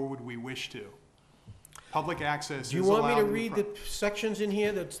 nor would we wish to. Public access is Do you allowed. want me to read the sections in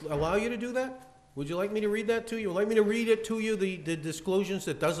here that allow you to do that? Would you like me to read that to you? Would you like me to read it to you, the disclosures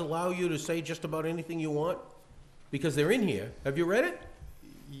that does allow you to say just about anything you want? Because they're in here. Have you read it?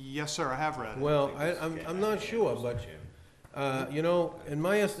 Yes, sir, I have read it. Well, I'm not sure, but, you know,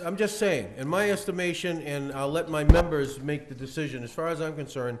 I'm just saying, in my estimation, and I'll let my members make the decision, as far as I'm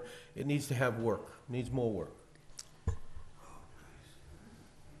concerned, it needs to have work, needs more work.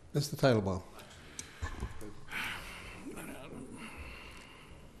 Mr. Titlebaum.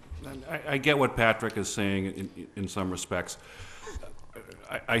 I get what Patrick is saying in some respects.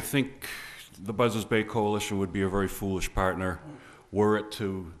 I think the Buzzards Bay Coalition would be a very foolish partner were it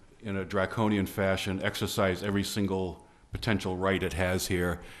to, in a draconian fashion, exercise every single potential right it has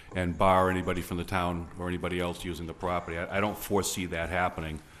here and bar anybody from the town or anybody else using the property. I don't foresee that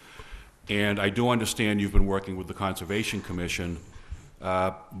happening. And I do understand you've been working with the Conservation Commission,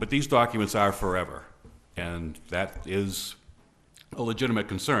 but these documents are forever, and that is a legitimate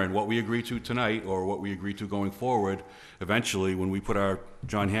concern. What we agree to tonight, or what we agree to going forward, eventually, when we put our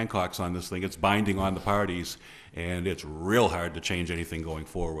John Hancocks on this thing, it's binding on the parties, and it's real hard to change anything going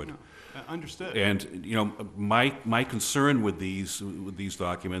forward. No, understood. And, you know, my concern with these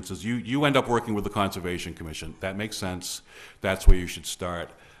documents is you end up working with the Conservation Commission. That makes sense. That's where you should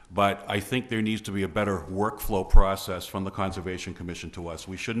start. But I think there needs to be a better workflow process from the Conservation Commission to us.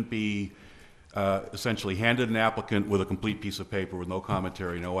 We shouldn't be essentially handed an applicant with a complete piece of paper with no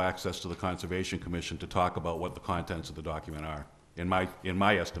commentary, no access to the Conservation Commission to talk about what the contents of the document are, in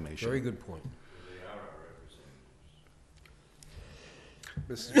my estimation. Very good point.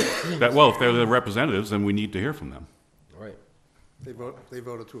 Well, if they're the representatives, then we need to hear from them. All right. They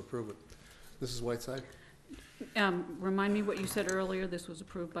voted to approve it. Mrs. Whiteside? Remind me what you said earlier, this was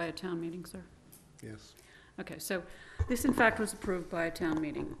approved by a town meeting, sir? Yes. Okay, so this in fact was approved by a town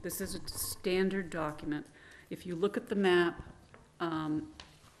meeting. This is a standard document. If you look at the map,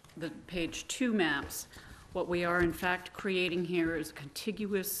 the page 2 maps, what we are in fact creating here is a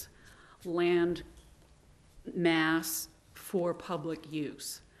contiguous land mass for public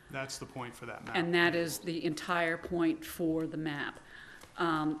use. That's the point for that map. And that is the entire point for the map.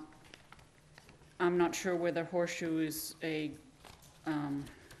 I'm not sure whether Horseshoe is a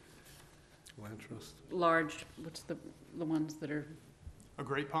Land trust. large, what's the ones that are, A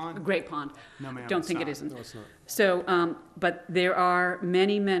great pond? Great Pond. No, ma'am, Don't it's think it not. isn't. No, it's not. So, but there are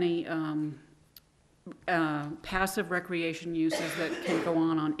many passive recreation uses that can go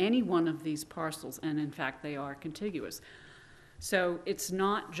on any one of these parcels, and in fact, they are contiguous. So it's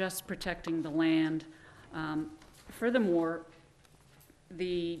not just protecting the land. Furthermore,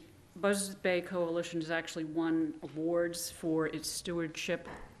 the Buzzards Bay Coalition has actually won awards for its stewardship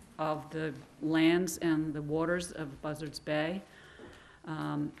of the lands and the waters of Buzzards Bay.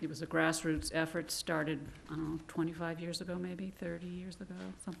 It was a grassroots effort started, I don't know, 25 years ago, maybe 30 years ago,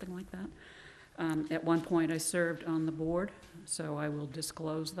 something like that. At one point, I served on the board, so I will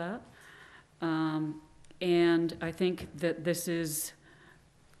disclose that. And I think that this is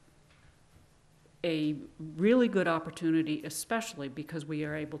a really good opportunity, especially because we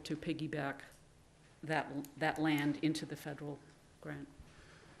are able to piggyback that land into the federal grant.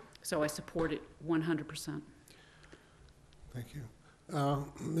 So I support it 100%. Thank you.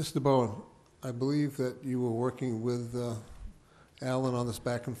 Mr. Bowen, I believe that you were working with Alan on this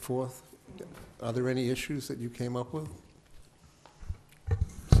back and forth. Are there any issues that you came up with?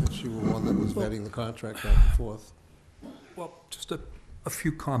 Since you were one that was vetting the contract back and forth. Well, just a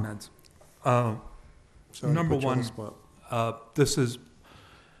few comments. Sorry to Number put you on the one, spot. this is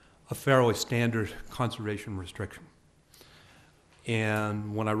a fairly standard conservation restriction.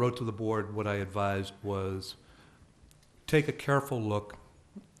 And when I wrote to the board, what I advised was take a careful look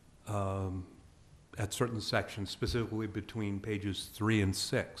at certain sections, specifically between pages 3 and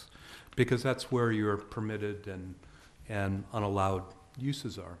 6, because that's where your permitted and unallowed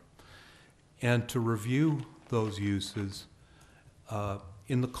uses are. And to review those uses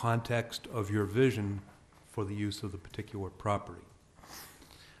in the context of your vision for the use of the particular property.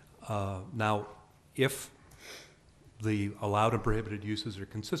 Now, if the allowed and prohibited uses are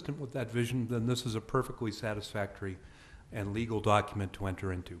consistent with that vision, then this is a perfectly satisfactory and legal document to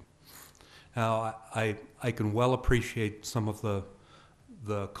enter into. Now, I can well appreciate some of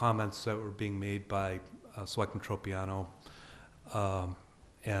the comments that were being made by Selectman Tropiano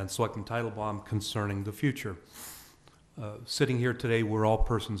and Selectman Titlebaum concerning the future. Sitting here today, we're all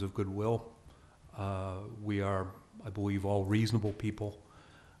persons of goodwill. We are, I believe, all reasonable people.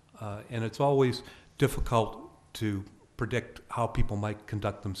 And it's always difficult to predict how people might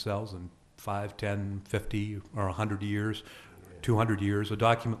conduct themselves in 5, 10, 50, or 100 years, 200 years. A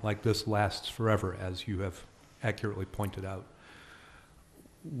document like this lasts forever, as you have accurately pointed out.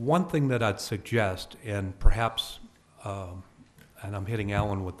 One thing that I'd suggest, and perhaps, and I'm hitting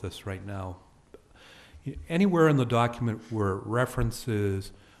Alan with this right now, anywhere in the document where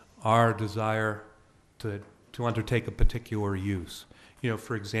references our desire to undertake a particular use.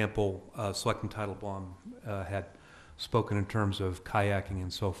 For example, Selectman Titlebaum had spoken in terms of kayaking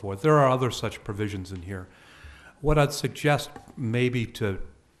and so forth. There are other such provisions in here. What I'd suggest maybe to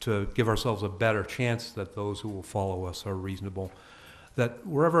give ourselves a better chance that those who will follow us are reasonable, that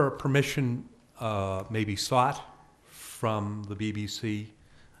wherever permission may be sought from the BBC,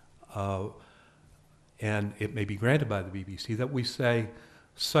 and it may be granted by the BBC, that we say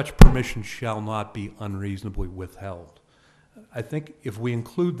such permission shall not be unreasonably withheld. I think if we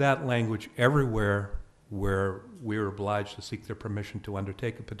include that language everywhere where we are obliged to seek their permission to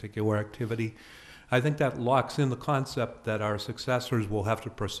undertake a particular activity, I think that locks in the concept that our successors will have to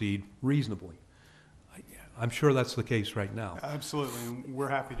proceed reasonably. I'm sure that's the case right now. Absolutely, and we're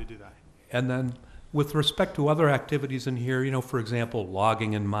happy to do that. And then with respect to other activities in here, for example,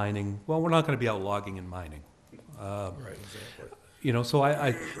 logging and mining, well, we're not going to be out logging and mining. Right, exactly.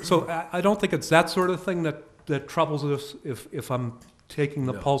 So I don't think it's that sort of thing that troubles us if I'm taking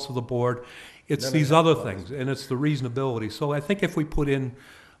the pulse of the board. It's these other things, and it's the reasonability. So I think if we put in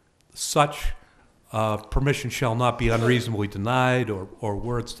such permission shall not be unreasonably denied or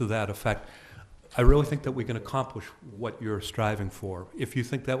words to that effect, I really think that we can accomplish what you're striving for. If you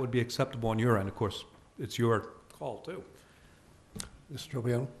think that would be acceptable on your end, of course, it's your call too. Mr.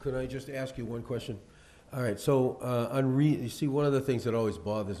 Tropiano? Could I just ask you one question? All right, so you see, one of the things that always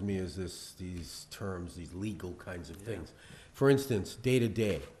bothers me is these terms, these legal kinds of things. For instance,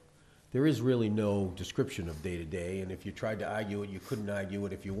 day-to-day. There is really no description of day-to-day, and if you tried to argue it, you couldn't argue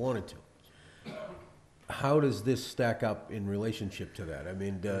it if you wanted to. How does this stack up in relationship to that? I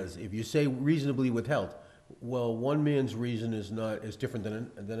mean, if you say reasonably withheld, well, one man's reason is different than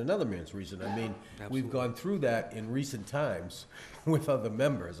another man's reason. I mean, we've gone through that in recent times with other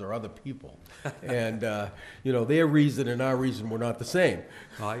members or other people, and their reason and our reason were not the same.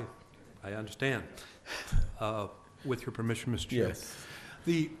 I understand. With your permission, Mr. Chair. Yes.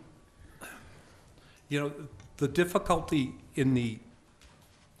 The difficulty in the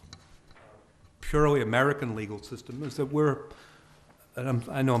purely American legal system is that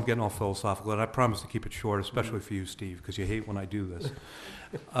I know I'm getting all philosophical, and I promise to keep it short, especially for you, Steve, because you hate when I do this.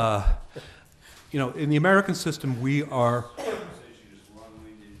 In the American system, we are...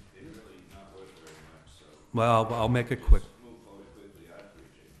 Well, I'll make it quick.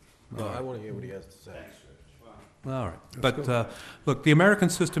 No, I want to hear what he has to say. All right. But look, the American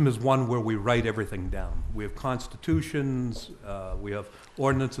system is one where we write everything down. We have constitutions, we have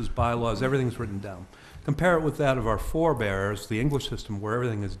ordinances, bylaws, everything's written down. Compare it with that of our forebears, the English system, where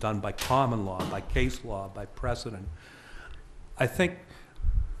everything is done by common law, by case law, by precedent. I think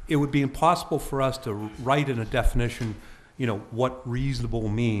it would be impossible for us to write in a definition, what reasonable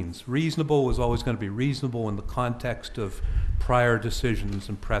means. Reasonable is always going to be reasonable in the context of prior decisions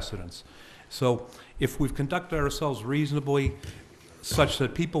and precedents. So if we've conducted ourselves reasonably, such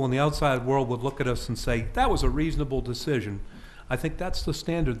that people in the outside world would look at us and say, that was a reasonable decision, I think that's the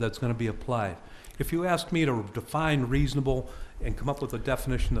standard that's going to be applied. If you ask me to define reasonable and come up with a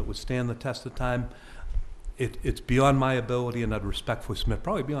definition that would stand the test of time, it's beyond my ability, and I'd respectfully submit,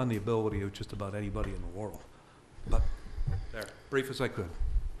 probably beyond the ability of just about anybody in the world. But there, brief as I could.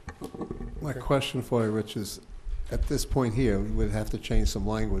 My question for you, Rich, is at this point here, we would have to change some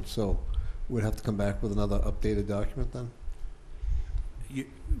language, so we'd have to come back with another updated document then?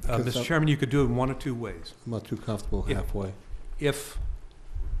 Mr. Chairman, you could do it in one of two ways. I'm not too comfortable halfway. If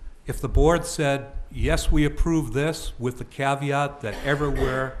the board said, yes, we approve this with the caveat that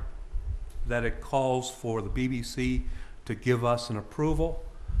everywhere that it calls for the BBC to give us an approval.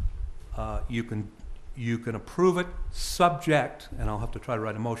 You can approve it subject, and I'll have to try to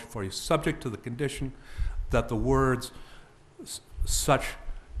write a motion for you, subject to the condition that the words such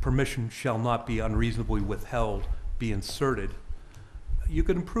permission shall not be unreasonably withheld be inserted. You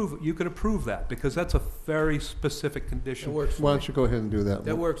could approve that, because that's a very specific That condition. works for Why me. don't you go ahead and do that?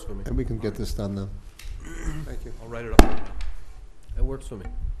 That works for me. And we can get this done then. Thank you. I'll write it up. That works for me.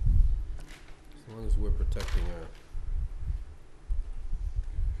 As long as we're protecting our...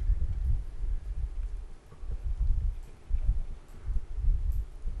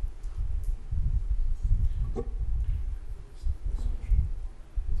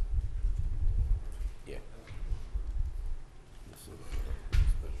 Yeah. This is a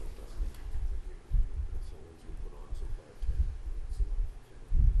special document. That's the ones we put on, so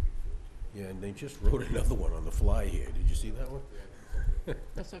 510. Yeah, and they just wrote another one on the fly here. Did you see that one?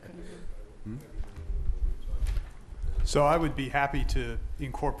 That's okay. So I would be happy to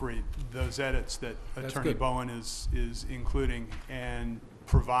incorporate those edits that That's Attorney good. Bowen is including and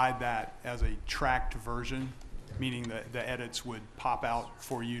provide that as a tracked version, meaning that the edits would pop out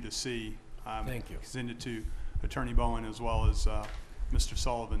for you to see. Thank you. Send it to Attorney Bowen as well as Mr.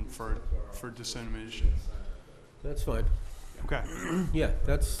 Sullivan for dissemination. That's fine. Okay, Yeah,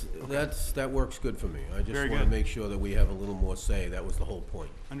 that works good for me. I just Very want to good. make sure that we have a little more say. That was the whole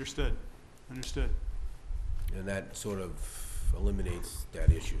point. understood. And that sort of eliminates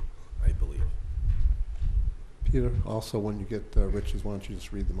that issue, I believe. Peter, also, when you get Rich's, why don't you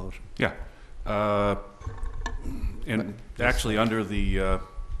just read the motion? Yeah. And actually, under the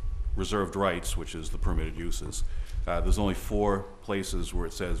reserved rights, which is the permitted uses, there's only 4 places where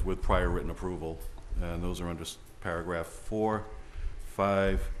it says with prior written approval, and those are under paragraph 4,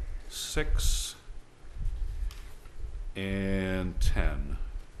 5, 6, and 10.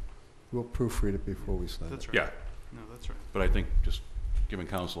 We'll proofread it before we sign it. That's right. Yeah, No, that's right. but I think just giving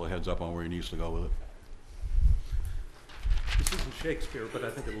council a heads up on where he needs to go with it. This isn't Shakespeare, but I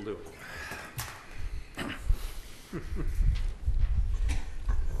think it'll do it.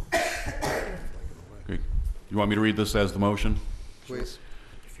 Okay. You want me to read this as the motion? Please.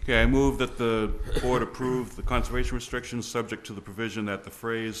 Okay, I move that the board approve the conservation restrictions subject to the provision that the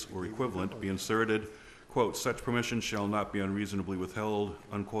phrase or equivalent be inserted, quote, "Such permission shall not be unreasonably withheld,"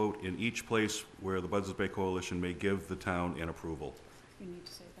 unquote, "in each place where the Buzzards Bay Coalition may give the town an approval." You need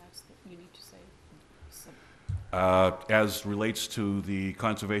to say you need to say. As relates to the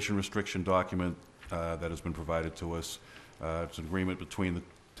conservation restriction document that has been provided to us, it's an agreement between the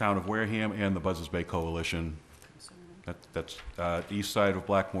town of Wareham and the Buzzards Bay Coalition. That's east side of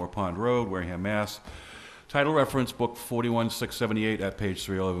Blackmore Pond Road, Wareham, Mass. Title reference, book 41678 at page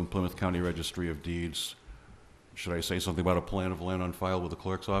 311, Plymouth County Registry of Deeds. Should I say something about a plan of land on file with the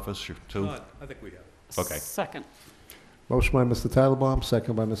clerk's office, too? I think we have. Okay. Second. Motion by Mr. Titlebaum,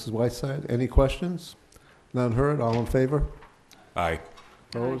 second by Mrs. Whiteside. Any questions? None heard, all in favor? Aye.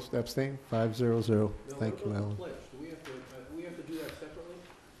 Opposed, abstained, 500. Thank you, Alan. Do we have to do that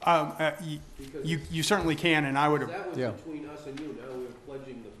separately? You certainly can, and I would, That was Yeah. between us and you. Now we're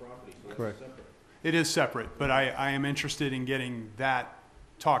pledging the property, so Correct. that's separate. it is separate, but I am interested in getting that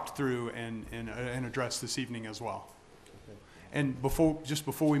talked through and addressed this evening as well. And just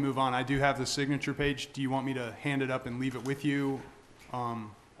before we move on, I do have the signature page. Do you want me to hand it up and leave it with you? Yeah,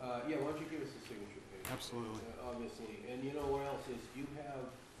 why don't you give us the signature page? Absolutely. Obviously, and you know what else is, you have,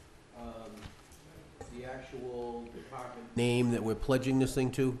 the actual department name that we're pledging this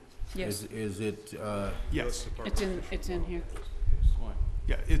thing to? Yes, Is it, Yes. it's in here.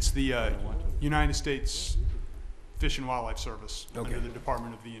 Yeah, it's the United States Fish and Wildlife Service Okay. under the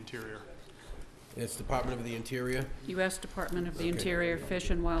Department of the Interior. it's Department of the Interior? U.S. Department of the Okay. Interior, Fish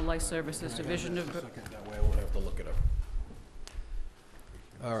and Wildlife Services, Division of... That way I won't have to look it up.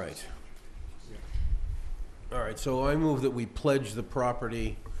 All right. All right, so I move that we pledge the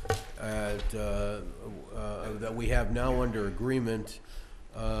property that we have now under agreement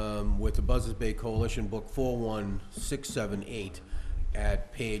with the Buzzards Bay Coalition, Book 41678,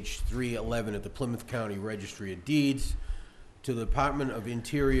 at page 311 at the Plymouth County Registry of Deeds, to the Department of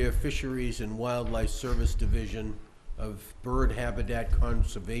Interior, Fisheries and Wildlife Service Division of Bird Habitat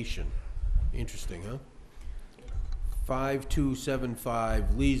Conservation. Interesting, huh?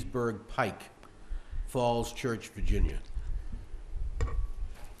 5275 Leesburg Pike, Falls Church, Virginia.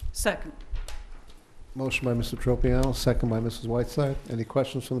 Second. Motion by Mr. Tropiano, second by Mrs. Whiteside. Any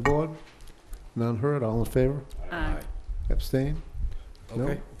questions from the board? None heard, all in favor? Aye. Abstain? No.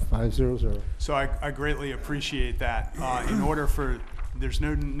 Okay. 500. So I greatly appreciate that. In order for, there's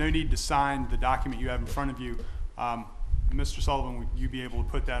no need to sign the document you have in front of you. Mr. Sullivan, would you be able to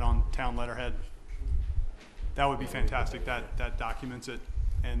put that on town letterhead? That would be fantastic. That documents it.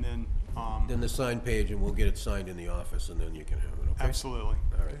 And then, Then the sign page, and we'll get it signed in the office, and then you can have it, okay? absolutely.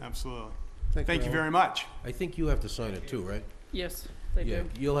 All right. Absolutely. Thank you, Thank you Alan. very much. I think you have to sign it too, right? Yes, they Yeah, do.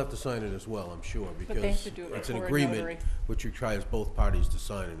 you'll have to sign it as well, I'm sure, they have because to do it it's an before a agreement, notary. which requires both parties to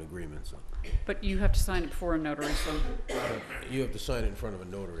sign an agreement, so. But you have to sign it before a notary, so You have to sign it in front of a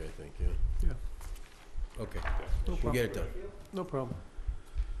notary, I think, yeah? Yeah. Okay, we'll get it done. No problem.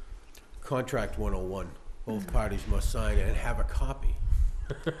 Contract 101, both parties must sign and have a copy.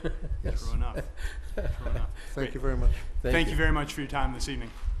 Yes. True enough. True enough. Thank you very much. Thank you very much for your time this evening.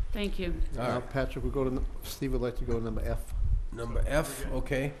 thank you. All right. Patrick, we'll go to, Steve would like to go to number F. Number F,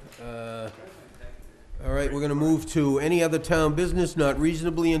 okay. All right, we're gonna move to any other town business not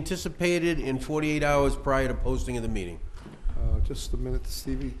reasonably anticipated in 48 hours prior to posting of the meeting. Just a minute,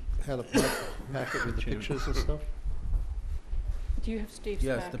 Stevie had a packet with the pictures and stuff. Do you have Steve's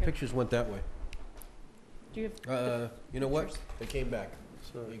Yes, packet? the pictures went that way. Do you have, You know what? They came back.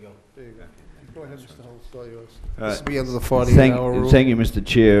 There you go. There you go. Go ahead, Mr. Holmes, it's all yours. All This right. will be under the 48-hour rule. Thank you, Mr.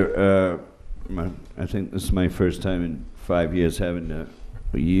 Chair. I think this is my first time in 5 years having to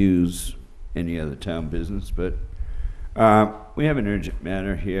use any other town business, but we have an urgent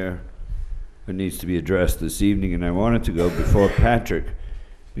matter here that needs to be addressed this evening, and I wanted to go before Patrick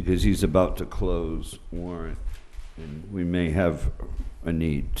because he's about to close warrant, and we may have a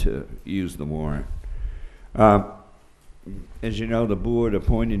need to use the warrant. As you know, the board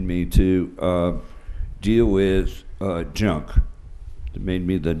appointed me to deal with junk. It made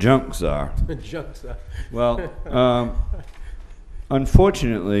me the junk czar. Junk, Well,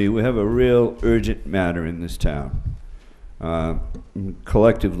 unfortunately, we have a real urgent matter in this town.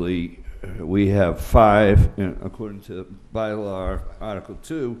 Collectively, we have 5, according to bylaw Article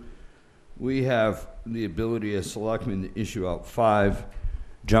 2, we have the ability as selectmen to issue out 5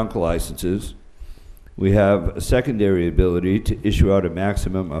 junk licenses. We have a secondary ability to issue out a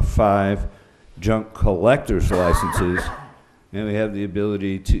maximum of 5 junk collector's licenses, and we have the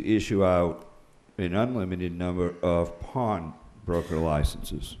ability to issue out an unlimited number of pawnbroker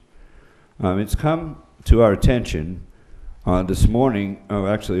licenses. It's come to our attention this morning,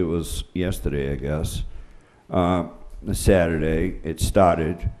 actually it was yesterday, I guess, Saturday, it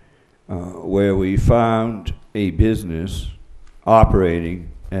started, where we found a business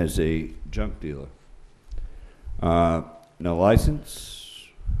operating as a junk dealer. No license,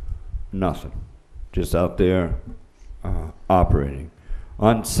 nothing, just out there operating.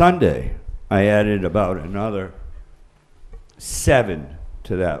 On Sunday, I added about another 7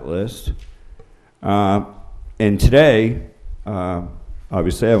 to that list. And today,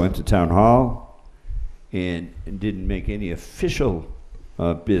 obviously I went to town hall and didn't make any official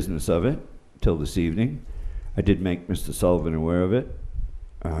business of it till this evening. I did make Mr. Sullivan aware of it,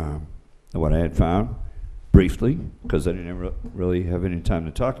 what I had found, briefly, because I didn't really have any time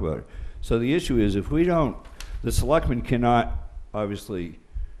to talk about it. So the issue is, if we don't, the selectmen cannot obviously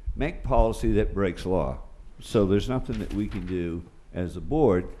make policy that breaks law. So there's nothing that we can do as a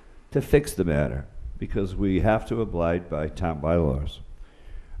board to fix the matter, because we have to abide by town bylaws.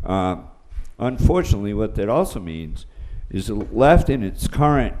 Unfortunately, what that also means is left in its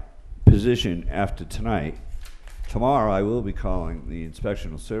current position after tonight, tomorrow I will be calling the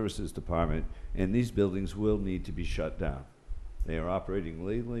Inspectional Services Department, and these buildings will need to be shut down. They are operating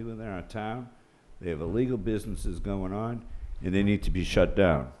legally within our town. They have illegal businesses going on, and they need to be shut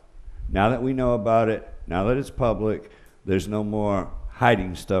down. Now that we know about it, now that it's public, there's no more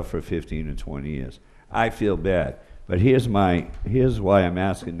hiding stuff for 15 or 20 years. I feel bad, but here's why I'm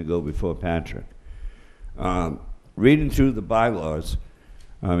asking to go before Patrick. Reading through the bylaws,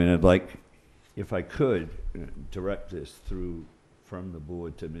 I'd like, if I could, direct this from the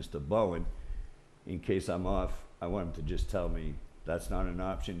board to Mr. Bowen. In case I'm off, I want him to just tell me that's not an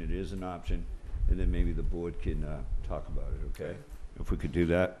option, it is an option, and then maybe the board can talk about it, okay? If we could do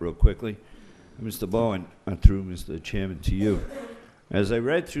that real quickly. Mr. Bowen, through Mr. Chairman to you. As I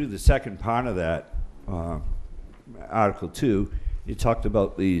read through the second part of that, Article 2, it talked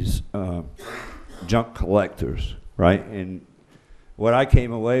about these junk collectors, right? And what I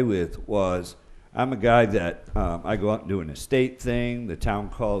came away with was, I'm a guy that I go out and do an estate thing. The town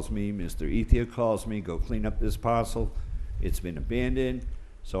calls me, Mr. Ethia calls me, go clean up this parcel. It's been abandoned.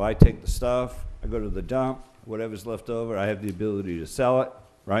 So I take the stuff, I go to the dump, whatever's left over, I have the ability to sell it,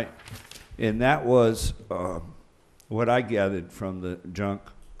 right? And that was what I gathered from the junk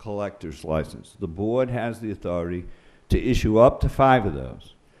collector's license. The board has the authority to issue up to 5 of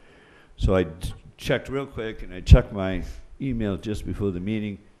those. So I checked real quick, and I checked my email just before the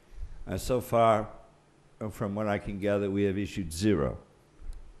meeting. So far, from what I can gather, we have issued 0.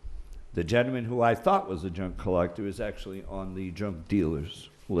 The gentleman who I thought was a junk collector is actually on the junk dealers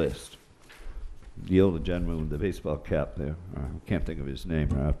list. The older gentleman with the baseball cap there. I can't think of his name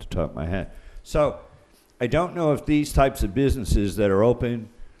right off the top of my head. So I don't know if these types of businesses that are open,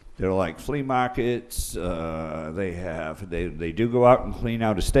 they're like flea markets, they do go out and clean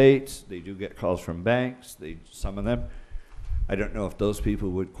out estates, they do get calls from banks, some of them. I don't know if those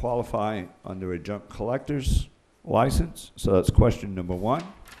people would qualify under a junk collector's license. So that's question number 1.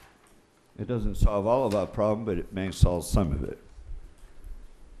 It doesn't solve all of our problem, but it may solve some of it.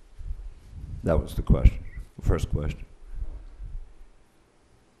 That was the question, the first question.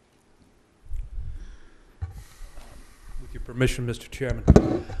 With your permission, Mr. Chairman.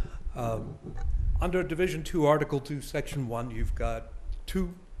 Under Division 2, Article 2, Section 1, you've got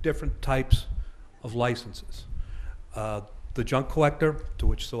 2 different types of licenses. The junk collector, to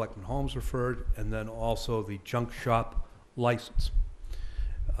which Selectmen Holmes referred, and then also the junk shop license.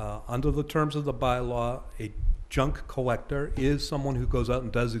 Under the terms of the bylaw, a junk collector is someone who goes out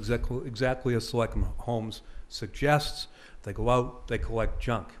and does exactly as Selectman Holmes suggests. They go out, they collect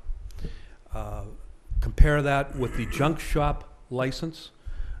junk. Compare that with the junk shop license.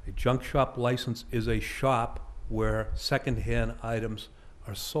 A junk shop license is a shop where secondhand items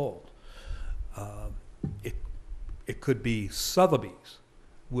are sold. It could be Sotheby's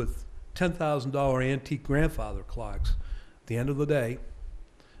with $10,000 antique grandfather clocks. At the end of the day,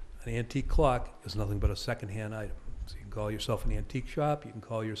 an antique clock is nothing but a secondhand item. So you can call yourself an antique shop, you can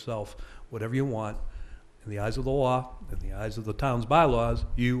call yourself whatever you want. In the eyes of the law, in the eyes of the town's bylaws,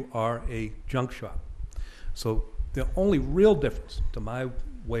 you are a junk shop. So the only real difference, to my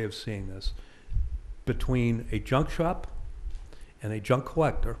way of seeing this, between a junk shop and a junk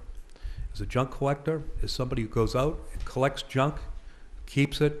collector is a junk collector is somebody who goes out and collects junk,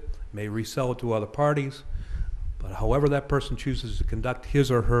 keeps it, may resell it to other parties, but however that person chooses to conduct his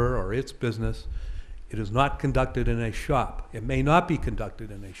or her or its business, it is not conducted in a shop. It may not be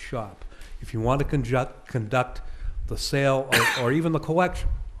conducted in a shop. If you want to conduct the sale or even the collection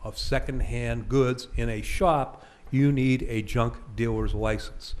of secondhand goods in a shop, you need a junk dealer's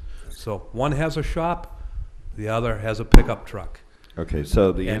license. So one has a shop, the other has a pickup truck. Okay,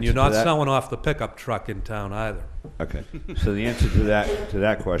 so the answer And you're not to that, selling off the pickup truck in town either. okay, so the answer to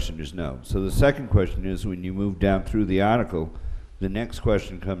that question is no. So the second question is, when you move down through the article, the next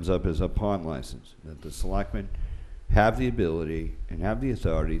question comes up as a pawn license, that the selectmen have the ability and have the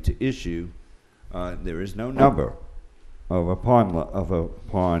authority to issue. There is no number of a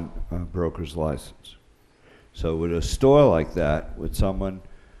pawn broker's license. So with a store like that, with someone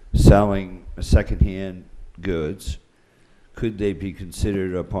selling secondhand goods, could they be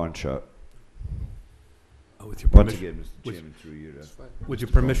considered a pawn shop? With your Once permission, again, Mr. Chairman, through you to... with your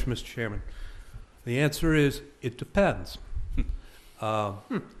permission, Mr. Chairman, the answer is it depends. Yeah,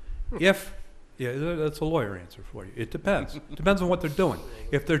 that's a lawyer answer for you. It depends. Depends on what they're doing.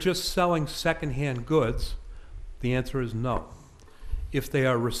 If they're just selling secondhand goods, the answer is no. If they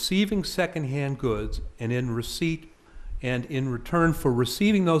are receiving secondhand goods and in return for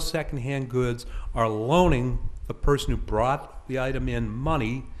receiving those secondhand goods are loaning the person who brought the item in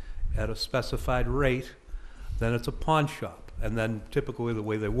money at a specified rate, then it's a pawn shop. And then typically the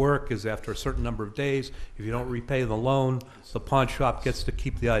way they work is after a certain number of days, if you don't repay the loan, the pawn shop gets to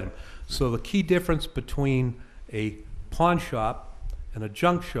keep the item. So the key difference between a pawn shop and a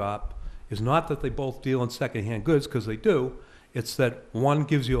junk shop is not that they both deal in secondhand goods, because they do. It's that one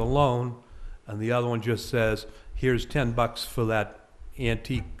gives you a loan and the other one just says, here's $10 for that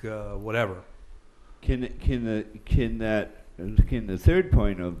antique whatever. Can the third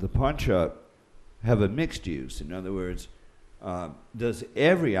point of the pawn shop have a mixed use? In other words, does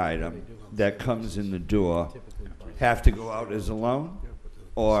every item that comes in the door have to go out as a loan,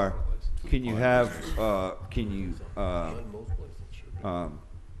 or can you have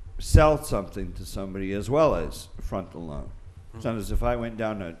sell something to somebody as well as front the loan? Sometimes if I went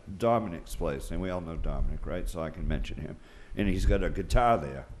down to Dominic's place, and we all know Dominic, right? So I can mention him, and he's got a guitar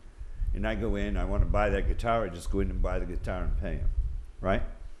there, and I go in, I want to buy that guitar, I just go in and buy the guitar and pay him, right?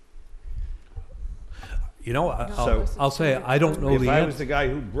 You know, I'll say I don't know If the I was answer. the guy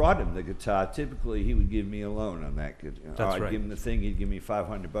who brought him the guitar, typically he would give me a loan on that guitar. That's I'd right. give him the thing, he'd give me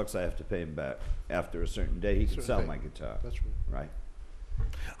 $500, I have to pay him back. After a certain day, he could Certain sell day. my guitar, That's right. right?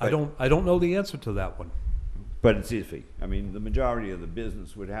 I don't know the answer to that one. But it's iffy. I mean, the majority of the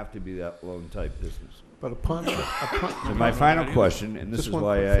business would have to be that loan type business. But a pawn shop, And my final question, and this Just is one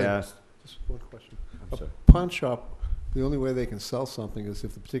why quick I thing. asked, just one question. I'm sorry. A pawn shop, the only way they can sell something is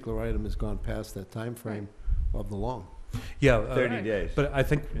if the particular item has gone past that time frame of the loan. Yeah. 30 days. But I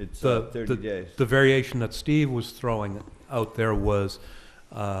think It's, the 30 days. the variation that Steve was throwing out there was,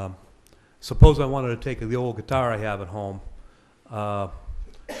 suppose I wanted to take the old guitar I have at home, I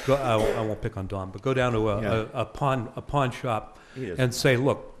won't pick on Don, but go down to Yeah. a pawn shop He doesn't. and say,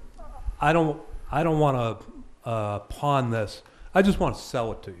 look, I don't want to pawn this. I just want to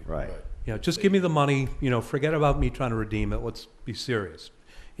sell it to you. Right. You know, just give me the money. You know, forget about me trying to redeem it. Let's be serious.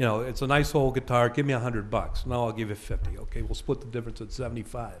 You know, it's a nice old guitar. Give me $100. No, I'll give you 50. Okay, we'll split the difference at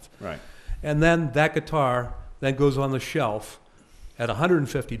 75. Right. And then that guitar then goes on the shelf at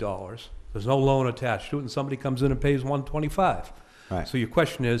 $150. There's no loan attached to it, and somebody comes in and pays $125. Right. So your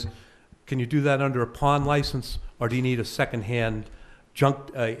question is, can you do that under a pawn license, or do you need a secondhand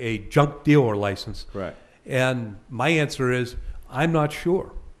a junk dealer license? Right. And my answer is, I'm not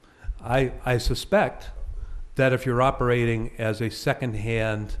sure. I suspect that if you're operating as a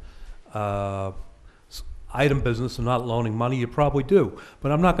secondhand item business and not loaning money, you probably do.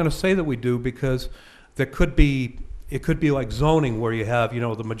 But I'm not going to say that we do, because it could be like zoning, where you have, you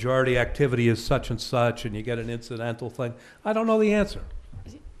know, the majority activity is such and such, and you get an incidental thing. I don't know the answer.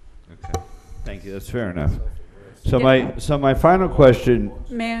 Okay. Thank you. That's fair enough. So my final question.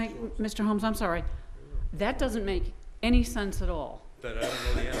 May I, Mr. Holmes, I'm sorry. That doesn't make any sense at all. That I don't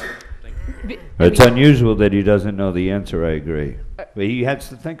know the answer. It's unusual that he doesn't know the answer. I agree, but he has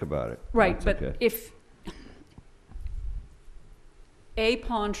to think about it. Right, That's but okay. if a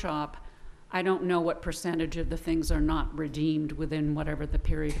pawn shop, I don't know what percentage of the things are not redeemed within whatever the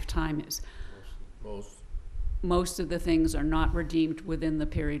period of time is. Most of the things are not redeemed within the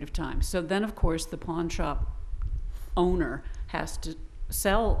period of time. So then, of course, the pawn shop owner has to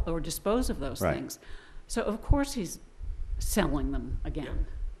sell or dispose of those Right. things. So of course he's selling them again.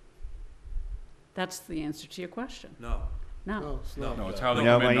 That's the answer to your question. No. No. No, it's how they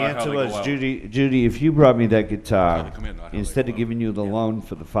No, come my in, not how answer they go was, out. Judy, if you brought me that How they guitar, come in, not how they instead go of out. giving you the loan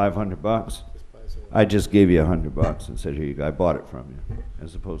for the $500, I just gave you $100 and said, here you go, I bought it from you,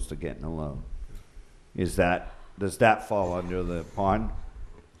 as opposed to getting a loan. Does that fall under the pawn?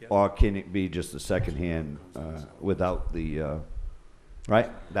 Or can it be just a secondhand, without the, right?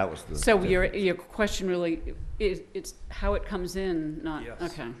 That was the. So your question really is, it's how it comes in, not, Yes.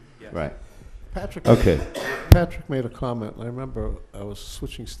 okay. Right, Patrick, okay. Patrick made a comment. I remember I was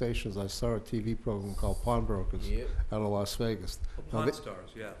switching stations. I saw a TV program called Pawnbrokers Yep. out of Las Vegas. Now, Pawn they- stars,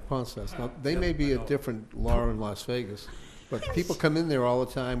 yeah. Pawn Stars. Now, they may be a different law in Las Vegas, but people come in there all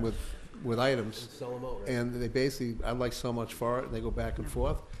the time with items, Sell them out, right? and they basically, I'd like so much for it, and they go back and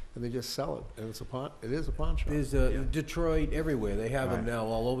forth, and they just sell it, and it is a pawn shop. There's Detroit everywhere. They have them now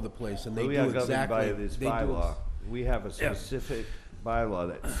all over the place, and they We do are governed exactly. by this they do ex- bylaw. We have a specific bylaw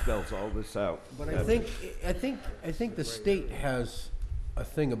that spells all this out. But I think the state has a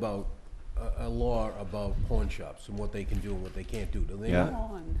thing about, a law about pawn shops and what they can do and what they can't do. Do they Yeah. not?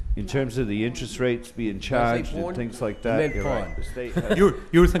 Pawn. In terms of the interest rates being say charged and pawn? things like You that, meant you're right. pawn. The state has,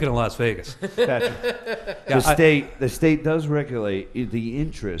 You were thinking of Las Vegas. Patrick, Yeah, the state does regulate the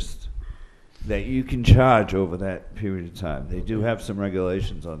interest that you can charge over that period of time. They do have some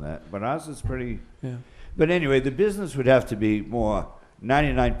regulations on that, but ours is pretty. Yeah. But anyway, the business would have to be more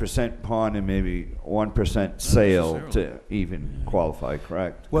 99% pawn and maybe 1% sale to even qualify,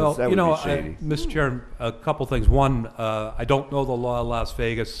 correct? 'Cause Well, that you would know, be shady. Mr. Chairman, a couple things. One, I don't know the law of Las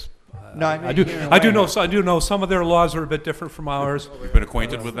Vegas. No, I mean, I do. here in I do know. Wareham. I do know some of their laws are a bit different from ours. You've been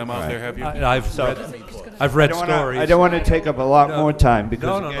acquainted with them out Right. there, have you? I've read I stories. don't want to take up a lot more time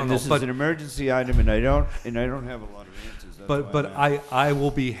because No, again, no, this is but- an emergency item, and I don't have a lot of answers. That's But why I'm asking. I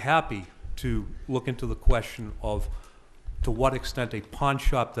will be happy to look into the question of to what extent a pawn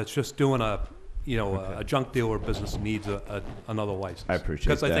shop that's just doing a junk dealer business needs another license. I appreciate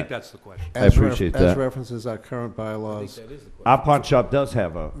Because I think that. that's the question. I appreciate As that. references our current bylaws, Our pawn shop does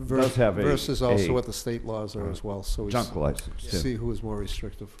have a versus also what the state laws are as well, so we junk license too. see who is more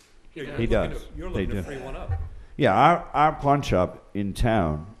restrictive. He does. You're They looking to do. free one up. Yeah, our pawn shop in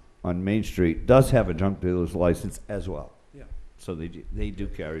town on Main Street does have a junk dealer's license as well. Yeah. So they do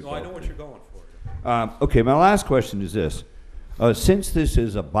carry So both. I know what you're going for. Okay, my last question is this. Since this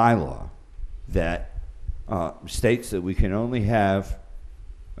is a bylaw that states that we can only have,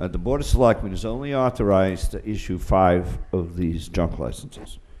 the Board of Selectmen is only authorized to issue 5 of these junk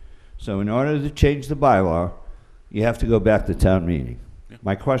licenses. So in order to change the bylaw, you have to go back to town meeting.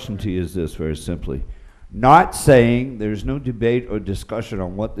 My question to you is this, very simply. Not saying there's no debate or discussion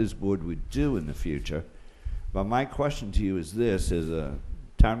on what this board would do in the future, but my question to you is this, as a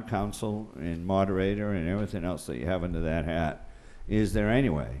town council and moderator and everything else that you have under that hat, is there any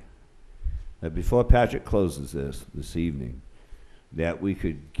way that before Patrick closes this evening, that we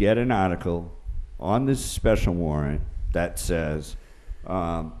could get an article on this special warrant that says,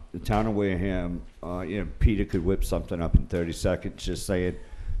 the town of Wareham, Peter could whip something up in 30 seconds, just saying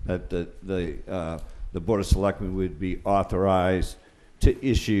that the Board of Selectmen would be authorized to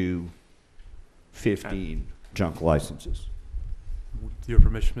issue 15 junk licenses. With your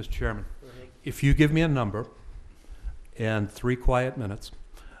permission, Mr. Chairman, if you give me a number and 3 quiet minutes,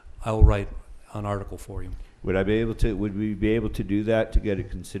 I will write an article for you. Would we be able to do that to get it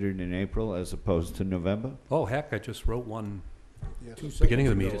considered in April as opposed to November? Oh, heck, I just wrote one. 2 Beginning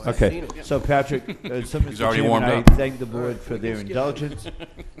of the seconds meeting. ago. I've Okay, seen it. so Patrick, He's already warmed I up. thank the board for their we can skip indulgence,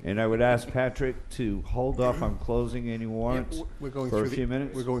 and I would ask Patrick to hold off on closing any warrants We're going for a through few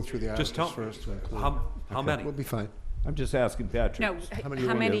minutes. We're going through the Just articles tell, first to include. how Okay, many? We'll be fine. I'm just asking Patrick. No, How many how you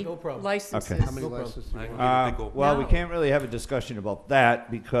want? many No problem. licenses? Okay. How many No problem. licenses do you I- want? Go. Well, we No. can't really have a discussion about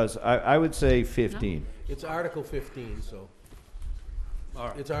that because I would say 15. It's Article 15, so, All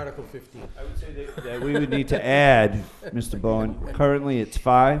right. it's Article 15. I would say that we would need to add, Mr. Bowen, currently it's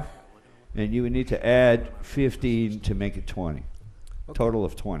 5, and you would need to add 15 to make it 20. Total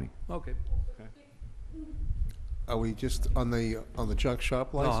of 20. Okay. Are we just on the junk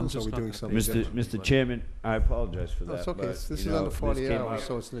shop I'm license, or are just we not doing gonna something Mr. different? Mr. Chairman, I apologize for No, that. it's okay. but, This you is know, under 40 came hours, up-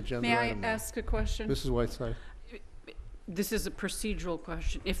 so it's an agenda May I item now. ask a question? Mrs. Whiteside? This is a procedural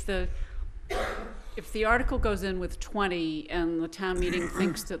question. If the article goes in with 20 and the town meeting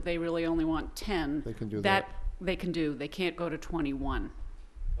thinks that they really only want 10, They can do that. they can do. They can't go to 21.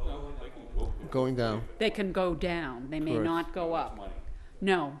 Going down. They can go down. They may Correct. not go up.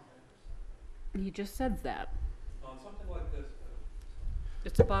 No. He just said that. On something like this.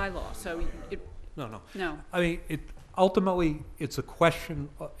 It's a bylaw, so No. no. I mean, ultimately, it's a question,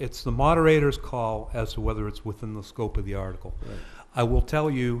 it's the moderator's call as to whether it's within the scope of the article. I will tell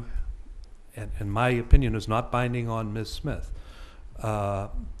you, and my opinion is not binding on Ms. Smith,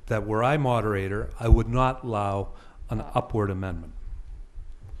 that were I moderator, I would not allow an upward amendment.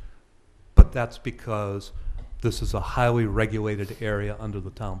 But that's because this is a highly regulated area under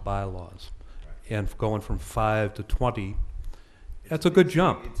the town bylaws. And going from 5 to 20, that's a good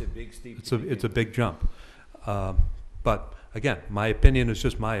jump. It's a big steep. It's a big jump. But again, my opinion is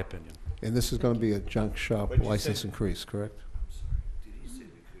just my opinion. And this is going to be a junk shop But you license said- increase, correct? I'm sorry, did he say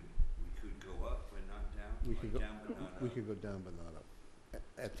we could go up but not down? We could go- Down but not We up? could go down but not up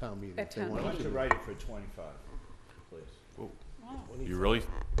at town meeting. At if they town wanted Why don't to. you write it for 25, please? You really,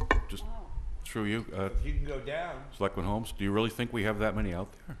 just through you, If you can go down. Selectman Holmes, do you really think we have that many out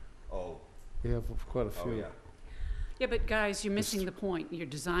there? Oh, We have quite a oh, few. yeah. Yeah, but guys, you're missing the point. You're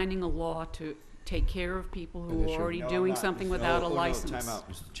designing a law to take care of people who And are they should- already No, I'm doing not. something No, without a oh, no, license. Time out,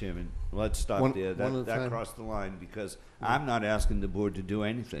 Mr. Chairman. Let's stop One- there. one at a That time. crossed the line because I'm not asking the board to do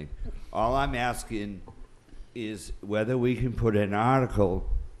anything. All I'm asking is whether we can put an article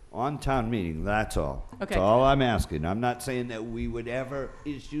on town meeting, that's all. Okay. That's all I'm asking. I'm not saying that we would ever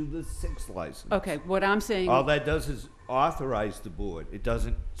issue the 6th license. Okay, what I'm saying, All that does is authorize the board. It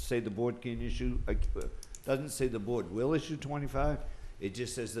doesn't say the board can issue, doesn't say the board will issue 25. It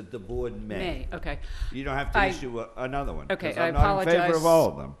just says that the board may. okay, You don't have to I- issue another one. okay, 'cause I I'm not in favor apologize of all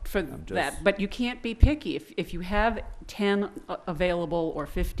of them. for I'm just- that. But you can't be picky. If you have 10 available or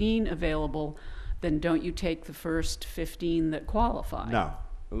 15 available, then don't you take the first 15 that qualify? No,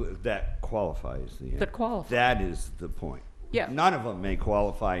 that qualifies the. That qualify. That is the point. Yeah. None of them may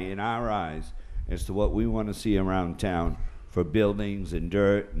qualify in our eyes as to what we want to see around town for buildings and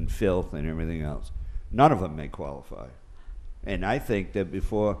dirt and filth and everything else. None of them may qualify. And I think that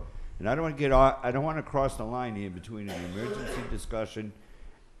before, and I don't want to get off, I don't want to cross the line here between an emergency discussion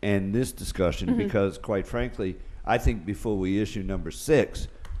and this discussion, because quite frankly, I think before we issue number 6,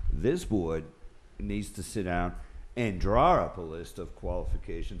 this board needs to sit down and draw up a list of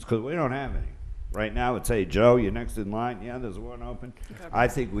qualifications, because we don't have any. Right now, it's, hey, Joe, you're next in line. Yeah, there's one open. I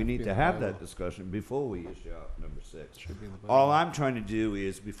think we need to have that discussion before we issue out number 6. All I'm trying to do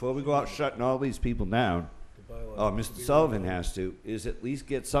is, before we go out shutting all these people down, Mr. Sullivan has to, is at least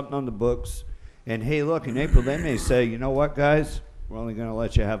get something on the books. And hey, look, in April, they may say, you know what, guys? We're only going to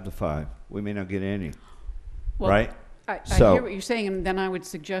let you have the 5. We may not get any. Well, Right? I So- hear what you're saying, and then I would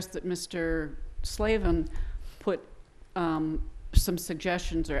suggest that Mr. Slavin put some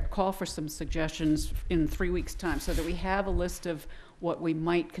suggestions, or call for some suggestions in 3 weeks' time, so that we have a list of what we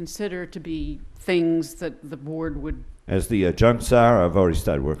might consider to be things that the board would, As the junks are, I've already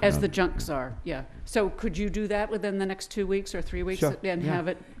started working as on the it. junks are, yeah. So could you do that within the next 2 weeks or 3 weeks? Sure, And yeah. have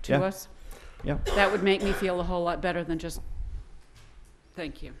it to Yeah. us? Yeah. That would make me feel a whole lot better than just,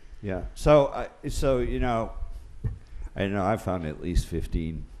 thank you. Yeah. So, you know, I found at least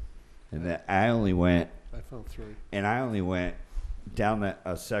 15, and that I only went I found 3. and I only went down that,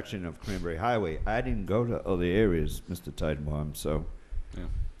 a section of Cranberry Highway. I didn't go to other areas, Mr. Tidenbaum, so.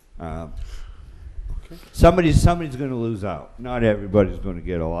 Yeah. Somebody's gonna lose out. Not everybody's gonna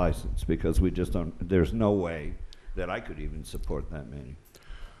get a license, because we just don't, there's no way that I could even support that many.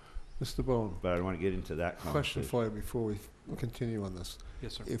 Mr. Bone, But I don't wanna get into that question conversation. for you before we continue on this.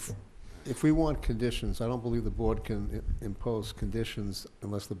 Yes, sir. If we want conditions, I don't believe the board can impose conditions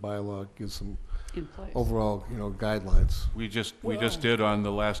unless the bylaw gives some In place. overall, guidelines. We just did on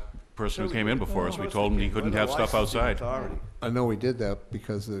the last person who came in before us. We told him he couldn't have stuff outside. I know we did that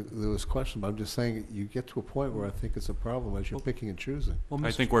because there was question, but I'm just saying, you get to a point where I think it's a problem as you're picking and choosing. Well, I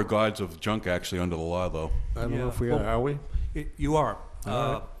Mr. think we're gods of junk actually under the law, though. I don't know Yeah. if we Well, are we? You are.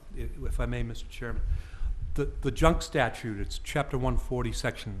 All right. If I may, Mr. Chairman. The junk statute, it's Chapter 140,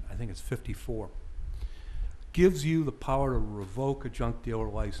 Section, I think it's 54, gives you the power to revoke a junk dealer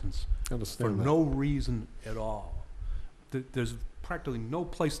license I for understand that. no reason at all. There's practically no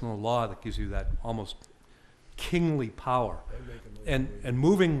place in the law that gives you that almost kingly power. And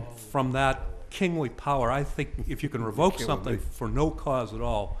moving from that kingly power, I think if you can revoke Killing something me. for no cause at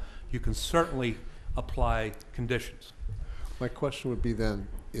all, you can certainly apply conditions. My question would be then,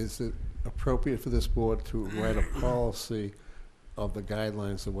 is it appropriate for this board to write a policy of the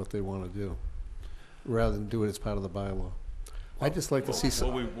guidelines of what they want to do, rather than do it as part of the bylaw? I'd just like to see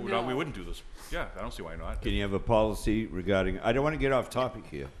some. Well, we wouldn't do this. Yeah, I don't see why not. Can you have a policy regarding, I don't wanna get off topic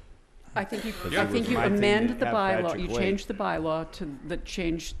here. I think you, Yeah. I think you My thing amend to the have bylaw, Patrick you wait. change the bylaw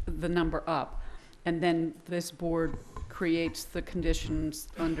change the number up, and then this board creates the conditions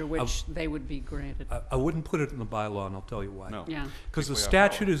under which they would be granted. I wouldn't put it in the bylaw, and I'll tell you why. No. Yeah, Because the Think we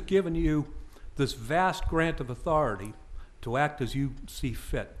have statute power. has given you this vast grant of authority to act as you see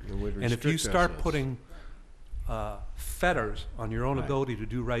fit. It would And if you restrict start ourselves. putting fetters on your own Right. ability to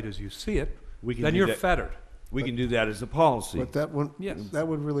do right as you see it, We can then do you're that- fettered. We can do that as a policy. But that Yes.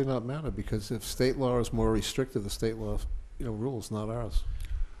 would really not matter, because if state law is more restrictive, the state law, rules, not ours.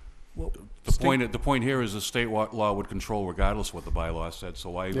 Well, The point here is the state law would control regardless of what the bylaw said, so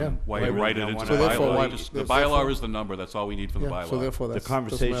why Yeah. why Why you would write they it not into want the So therefore, why- bylaw? The therefore- bylaw is the number, that's all we need for the Yeah, so bylaw. therefore, The that's.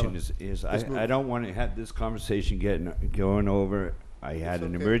 conversation doesn't matter. is, Let's move. I don't wanna have this conversation going over. I had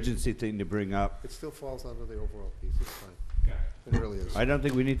an okay. emergency thing to bring up. It still falls under the overall piece, it's fine. It really is. I don't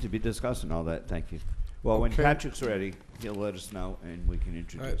think we need to be discussing all that, thank you. Well, when Okay. Patrick's ready, he'll let us know and we can All right,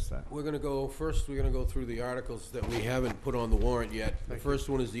 introduce that. we're gonna go through the articles that we haven't put on the warrant yet. The first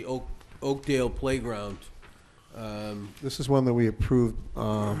one is the Oakdale Playground. This is one that we approved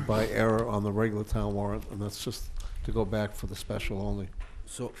by error on the regular town warrant, and that's just to go back for the special only.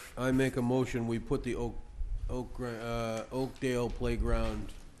 So I make a motion, we put the Oakdale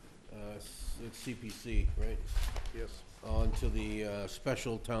Playground, it's CPC, right? Yes. Onto the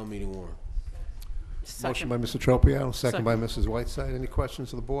special town meeting warrant. Motion second, by Mr. Tropiano, second by Mrs. Whiteside. Any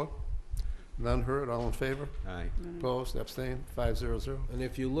questions of the board? None heard, all in favor? Aye. Opposed, abstained, 500. And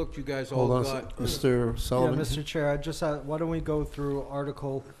if you looked, you guys all Hold on, got, Mr. Yeah, Sullivan? Mr. Chair, I just, why don't we go through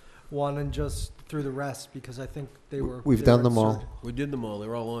Article 1 and just through the rest, because I think they were. We've they done were them all. inserted. we did them all,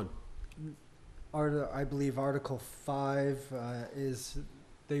 they're all on. I believe Article 5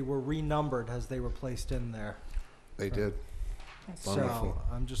 they were renumbered as they were placed in there. They did. Wonderful.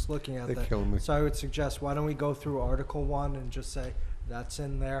 So, I'm just looking at They're that. killing me. So I would suggest, why don't we go through Article 1 and just say, that's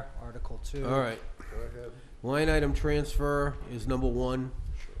in there, Article 2. All right. Line item transfer is number 1.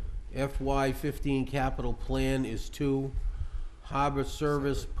 FY15 capital plan is 2. Harbor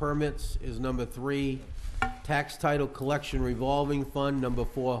service permits is number 3. Tax title collection revolving fund, number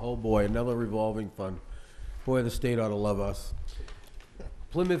 4. Oh boy, another revolving fund. Boy, the state ought to love us.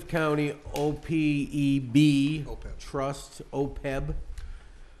 Plymouth County OPEB OPEB. Trust, OPEB.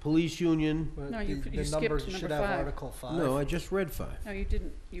 Police Union, But No, you the skipped number number should have 5. Article 5. no, I just read 5. no, you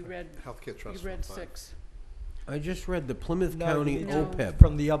didn't, you read, Healthcare Trust. you read Fund. 6. I just read the Plymouth No, County you- No. OPEB.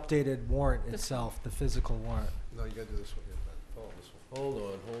 From the updated warrant This- itself, the physical warrant. No, you gotta do this one. Follow this one. Hold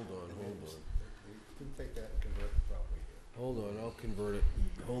on. Didn't take that and convert it properly here. Hold on, I'll convert it.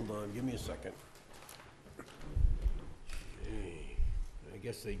 Hold on, give me a second. Gee, I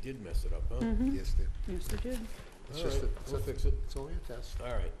guess they did mess it up, huh? Yes, they. Yes, they did. It's All just right, a- we'll fix it. It's only a test.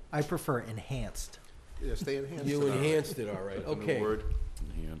 All right. I prefer enhanced. Yes, they enhanced it. You all right. enhanced it, all right, That's a new okay. word.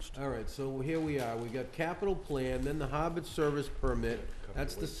 Enhanced. All right, so here we are. We got capital plan, then the Harvard service permit.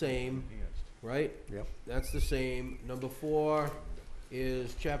 That's the same, right? Yep. That's the same. Number 4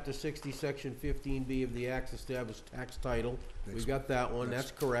 is chapter 60, section 15B of the Acts established tax title. We Next got that one,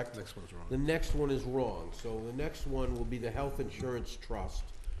 that's correct. Next one's wrong. The next one is wrong, so the next one will be the Health Insurance Trust,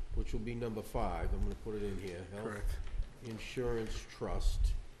 which will be number 5. I'm gonna put it in here. Health Correct. Insurance Trust,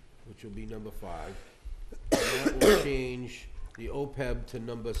 which will be number 5. And that will change the OPEB to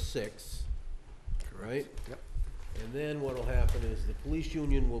number 6, right? Yep. And then what'll happen is the police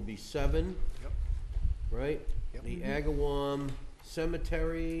union will be 7, Yep. right? Yep. The Agawam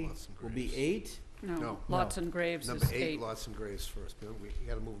Cemetery Lots and will be graves. 8. No, lots and graves Number is 8, 8. lots and graves first, Bill. We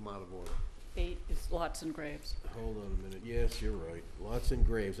gotta move them out of order. 8 is lots and graves. Hold on a minute. Yes, you're right. Lots and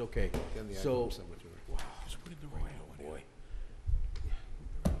graves, okay. Then the So, Agawam Cemetery. boy,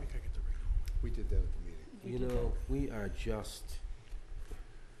 We did that at the meeting. you know, we are just,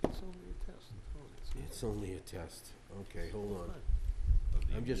 It's only a test. it's only a test. Okay, hold on.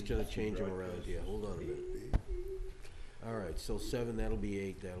 I'm just gonna change them around here. Hold on a minute. All right, so 7, that'll be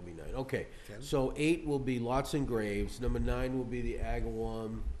 8, that'll be 9. Okay, 10? so 8 will be lots and graves. Number 9 will be the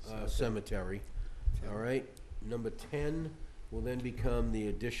Agawam Cemetery. All right? Number 10 will then become the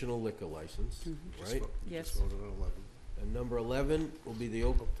additional liquor license, right? Yes. Just voted on 11. And number 11 will be the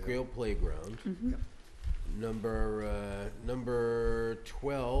Oakdale Playground. Mhm. Number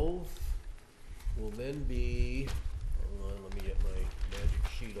 12 will then be, hold on, let me get my magic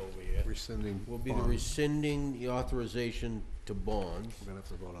sheet over here. Rescinding. Will be the bond. rescinding the authorization to bonds. We're gonna have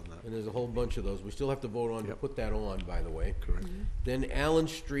to vote on that. And there's a whole bunch of those. We still have to vote on to Yep. put that on, by the way. Correct. Then Allen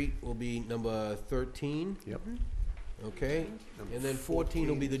Street will be number 13, Yep. okay? Number And then 14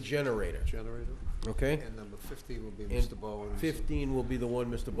 will be the generator, Generator. okay? And number 15 will be And Mr. Bowen's. 15 will be the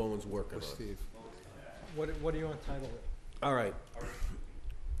one Mr. Bowen's working With on. Steve. What do you entitle it? All right.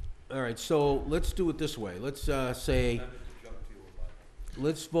 All right, so let's do it this way. Let's say,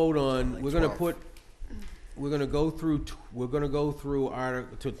 let's vote on, we're gonna 12. put, we're gonna go through,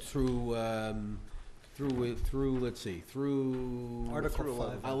 let's see, through. Article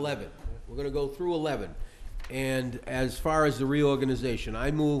 5. 11. We're gonna go through 11. And as far as the reorganization,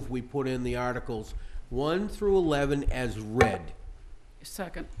 I move we put in the articles 1 through 11 as read.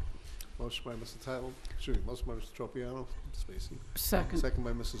 Second. Motion by Mr. Tittle, excuse me, motion by Mr. Tropiano, Spacey. Second. Second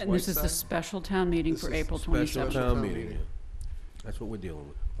by Mrs. Whiteside. And this is the special town meeting This for is April Special 27th. Special town town meeting. meeting. That's what we're dealing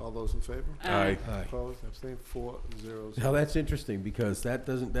with. All those in favor? Aye. Aye. Opposed, abstained, 4-0. Now, that's interesting, because that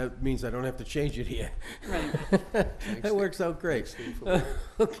means I don't have to change it here. Right. That works out great. Steve for that.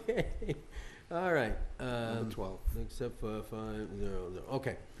 Okay, all right. Number 12. Except for 500,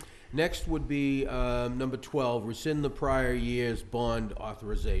 okay. Next would be, number 12, rescind the prior year's bond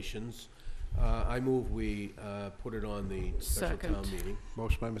authorizations. I move we, put it on the special Second. town meeting.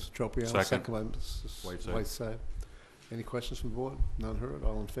 Motion by Mr. Tropiano. Second. by Mrs. Whiteside. Whiteside. Any questions from the board? None heard,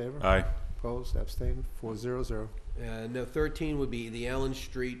 all in favor? Aye. Opposed, abstained, 4-0-0. No, 13 would be the Allen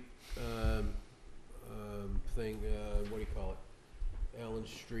Street, thing, what do you call it? Allen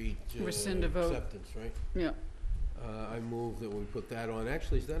Street. Rescind a vote. Acceptance, right? Yeah. I move that we put that on.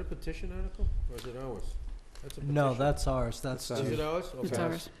 Actually, is that a petition article, or is it ours? That's a petition. No, that's ours. That's That's Is it ours? It's Okay.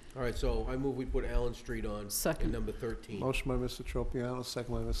 ours. All right, so I move we put Allen Street on in Second. number 13. Motion by Mr. Tropiano,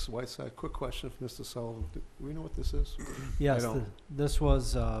 second by Mrs. Whiteside. Quick question for Mr. Sullivan. Do we know what this is? Yes, I don't. this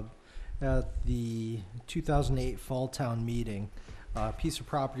was at the 2008 Fall Town meeting. A piece of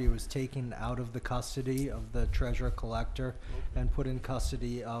property was taken out of the custody of the treasurer collector and put in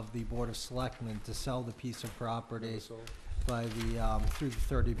custody of the Board of Selectmen to sell the piece of property So, by the, through the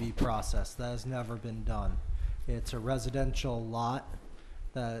 30B process. That has never been done. It's a residential lot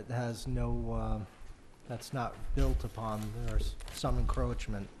that has no, that's not built upon. There's some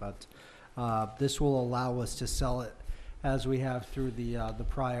encroachment, but this will allow us to sell it as we have through the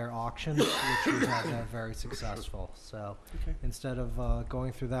prior auction, which we have been very successful. So Okay. instead of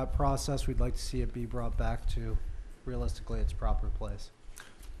going through that process, we'd like to see it be brought back to realistically its proper place.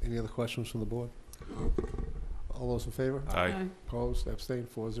 Any other questions from the board? All those in favor? Aye. Opposed, abstained,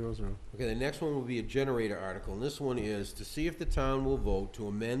 4-0-0. Okay, the next one will be a generator article, and this one is to see if the town will vote to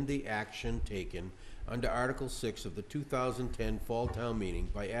amend the action taken under Article 6 of the 2010 Fall Town Meeting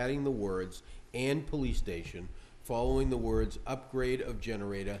by adding the words "and police station" following the words "upgrade of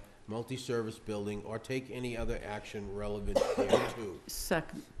generator, multi-service building," or take any other action relevant thereto.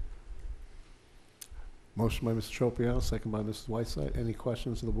 Second. Motion by Mr. Tropiano, second by Mrs. Whiteside. Any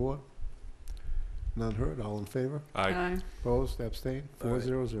questions from the board? None heard, all in favor? Aye. Opposed, abstained, All right.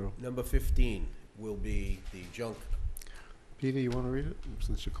 4-0-0. Number 15 will be the junk. Peter, you want to read it,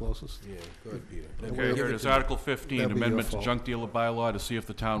 since you're closest? Yeah, go ahead, Peter. Okay, Give Okay, it here it to is, me. Article 15, That'd be your amendment to fault. junk dealer bylaw to see if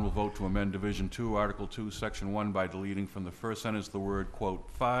the town will vote to amend Division 2, Article 2, Section 1 by deleting from the first sentence the word, quote,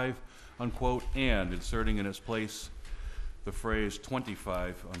 5, unquote, and inserting in its place the phrase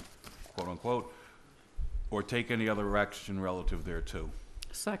 25, quote, unquote, or take any other action relative thereto.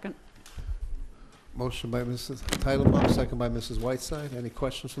 Second. Motion by Mrs. Titlebaum, second by Mrs. Whiteside. Any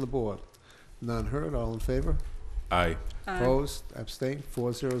questions from the board? None heard, all in favor? Aye. Opposed, abstained,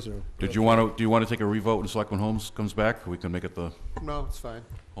 400. Do you want to take a revote when Selectman Holmes comes back? We can make it the No, it's fine.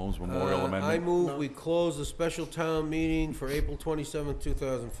 Holmes Memorial I Amendment. move we close the special town meeting for April 27th,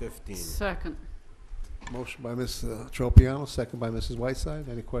 2015. Second. Motion by Ms. Tropiano, second by Mrs. Whiteside.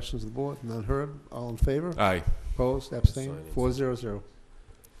 Any questions of the board? None heard. All in favor? Aye. Opposed, abstained, Sign it. 400.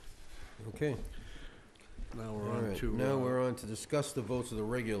 Okay. Now All we're on right, to. now we're on to discuss the votes of the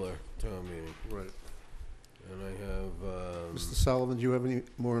regular town meeting. Right. And I have, Mr. Sullivan, do you have any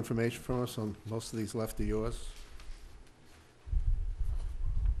more information from us on most of these left of yours?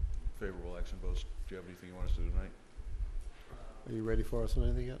 Favorable action votes. Do you have anything you want us to do tonight? Are you ready for us on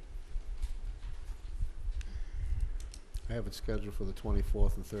anything yet? I have it scheduled for the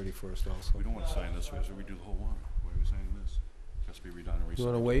 24th and 31st also. We don't want to sign this. We have to redo the whole warrant. Why are we signing this? Has to be redone and you re-signed.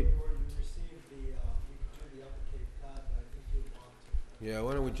 wanna wait? to. Yeah,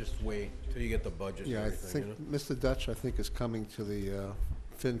 why don't we just wait till you get the budget and Yeah, I everything, think you know? Mr. Dutch, I think, is coming to the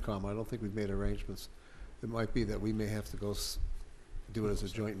FinCom. I don't think we've made arrangements. It might be that we may have to go do it as a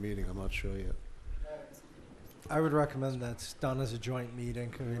joint meeting. I'm not sure yet. I would recommend that's done as a joint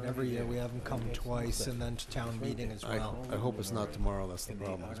meeting. I mean, every year we have them come twice and then to town meeting as well. I hope it's not tomorrow. That's the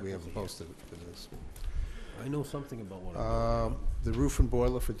problem, because we haven't posted it for this. I know something about what I'm doing. The roof and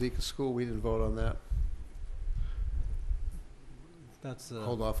boiler for Deacon School, we didn't vote on that. That's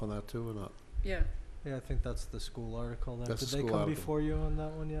Hold off on that too, or not? Yeah. yeah, I think that's the school article there. That's Did the they school come article. before you on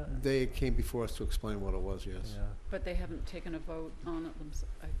that one yet? They came before us to explain what it was, yes. Yeah. But they haven't taken a vote on it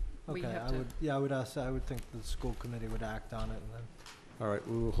themselves. We Okay, have I to. would, yeah, I would think the school committee would act on it and then. All right,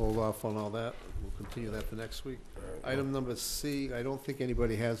 we will hold off on all that. We'll continue that for next week. Item number C, I don't think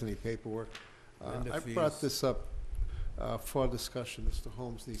anybody has any paperwork. Vendor I brought fees. this up for discussion. Mr.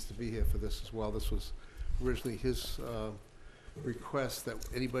 Holmes needs to be here for this as well. This was originally his request that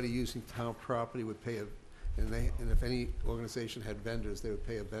anybody using town property would pay and if any organization had vendors, they would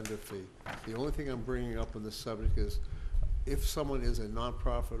pay a vendor fee. The only thing I'm bringing up on this subject is, if someone is a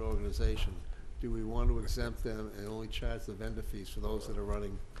nonprofit organization, do we want to exempt them and only charge the vendor fees for those that are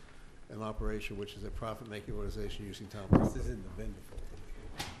running an operation which is a profit-making organization using town property? This isn't the vendor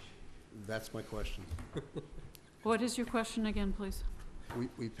fault. That's my question. What is your question again, please?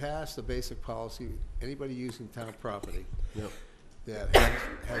 We passed a basic policy, anybody using town property Yep. that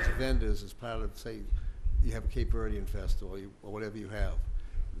has vendors as part of, say, you have a Cape Verdean Festival or whatever you have,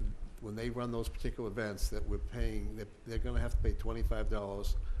 when they run those particular events, that we're paying, they're gonna have to pay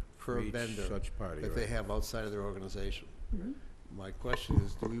 $25 per For each vendor such party, that they right. have outside of their organization. Mhm. My question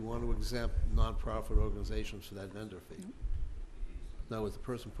is, do we want to exempt nonprofit organizations for that vendor fee? Now, as the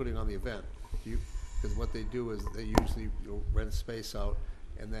person putting on the event, because what they do is they usually rent space out,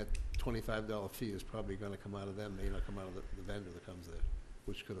 and that $25 fee is probably gonna come out of them, may not come out of the vendor that comes there,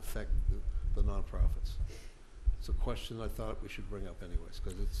 which could affect the nonprofits. It's a question I thought we should bring up anyways,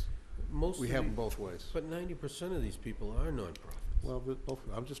 because we have them both ways. But 90% of these people are nonprofits. Well,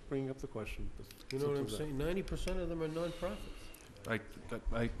 I'm just bringing up the question. You know what I'm Simple as that. saying? 90% of them are nonprofits. I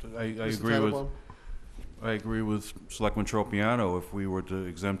Mr. agree with, Titlebaum? I agree with Selectman Tropiano. If we were to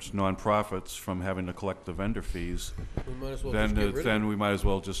exempt nonprofits from having to collect the vendor fees, We might as well then, just get rid of then we might as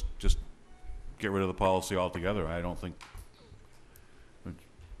well just get rid of the policy altogether. I don't think,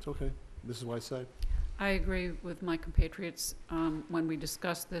 It's okay. Mrs. Whiteside? I agree with my compatriots. When we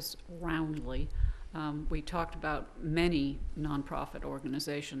discussed this roundly, we talked about many nonprofit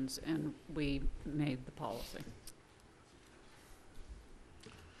organizations, and we made the policy.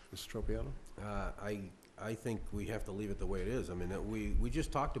 Mr. Tropiano? I think we have to leave it the way it is. I mean, we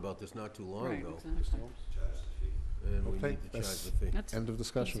just talked about this not too long Right, ago. exactly. And we Okay, need to charge that's- the fee. That's End of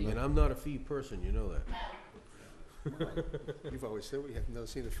discussion easy. then. And I'm not a fee person, you know that. You've always said we have never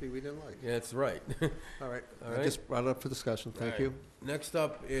seen a fee we didn't like. Yeah, that's right. All right, All I right. just brought it up for discussion, thank you. Next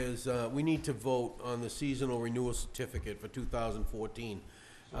up is, we need to vote on the seasonal renewal certificate for 2014.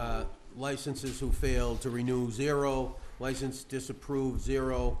 Licenses who failed to renew, 0. License disapproved,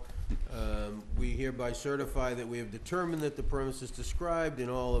 0. We hereby certify that we have determined that the premises described in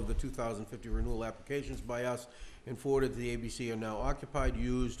all of the 2050 renewal applications by us and forwarded to the ABC are now occupied,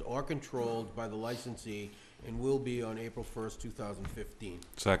 used, or controlled by the licensee and will be on April 1st, 2015.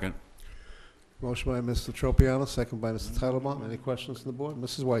 second. Motion by Mr. Tropiano, second by Mr. Titlebaum. Any questions from the board?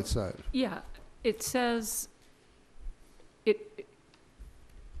 Mrs. Whiteside? Yeah, it says,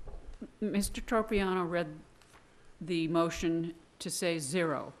 Mr. Tropiano read the motion to say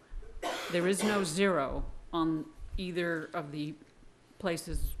 0. There is no 0 on either of the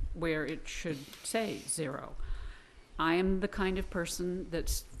places where it should say 0. I am the kind of person that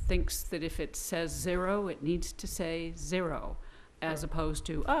thinks that if it says 0, it needs to say 0. as opposed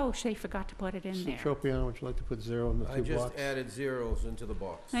to, oh, they forgot to put it in Mr. there. Tropiano, would you like to put 0 in the I two just blocks? added zeros into the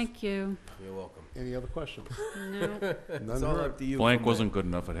box. Thank you. You're welcome. Any other questions? No, It's None all heard. up to you. Blank for wasn't good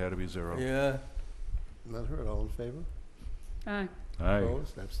enough, it had to be 0. Yeah. None heard. All in favor? aye. Aye.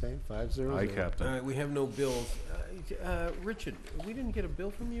 Opposed? Abstained? 5-0. Aye, All Captain. right, we have no bills. Richard, we didn't get a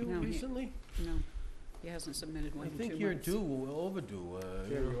bill from you No, he- recently? No, he hasn't submitted I one in 2 think months. you're due, overdue.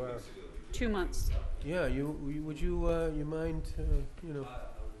 Here you are. 2 months. Yeah, would you, you mind,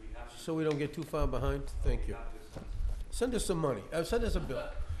 so we don't get too far behind? Thank you. Send us some money, send us a bill.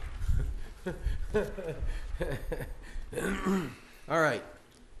 All right.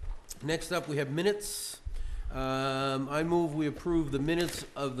 Next up, we have minutes. I move we approve the minutes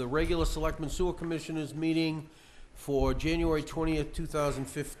of the regular Selectmen Sewer Commissioners meeting for January 20th,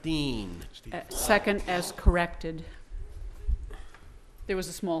 2015. Second as corrected. There was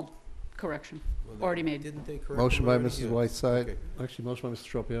a small correction, already made. Didn't they correct? Motion it by already? Mrs. Yeah. Whiteside. Okay. Actually, motion by Mr.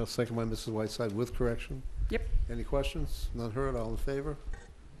 Tropiano, second by Mrs. Whiteside with correction. Yep. Any questions? None heard. All in favor?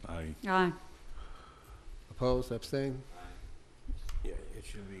 Aye. Aye. Opposed? Abstained? Yeah, it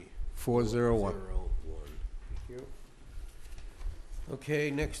should be 4-0-1. 0-1. Thank you.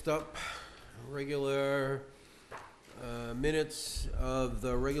 Okay, next up, regular minutes of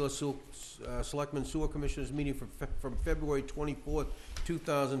the regular Selectmen Sewer Commissioners meeting from February 24th,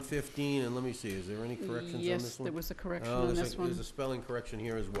 2015. And let me see, is there any corrections on this Yes, one? there was a correction Oh, on there's this There's one. a spelling correction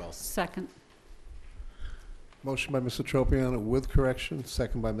here as well. Second. Motion by Mr. Tropiano with correction,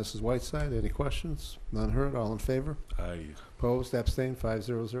 second by Mrs. Whiteside. Any questions? None heard. All in favor? Aye. Opposed? Abstained?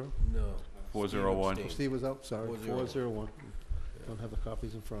 5-0-0. No. 401. Steve abstained. Steve was out, sorry. 4-0-1. 4-0-1. Don't have the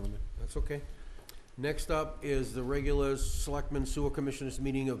copies in front of me. That's okay. Next up is the regular Selectmen Sewer Commissioners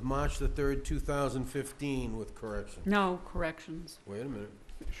meeting of March the 3rd, 2015 with correction. No corrections. Wait a minute,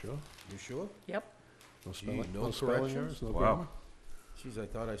 You sure? you sure? Yep. No Gee, spelling, no no spelling corrections? errors? No Wow. grammar? Geez, I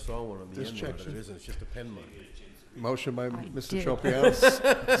thought I saw one on the end there, but it Disjunction. isn't, it's just a pen mark. Motion by I Mr. did.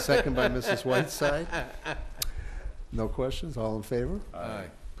 Tropiano, second by Mrs. Whiteside. No questions? All in favor? Aye.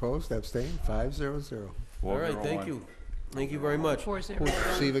 Opposed? Abstained? 5-0-0. All right, thank you. Thank you very much.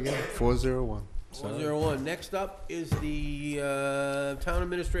 4-0. Steve again? 4-0-1. Sorry. 401. Next up is the Town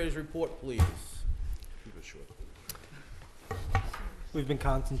Administrator's Report, please. Keep it short. We've been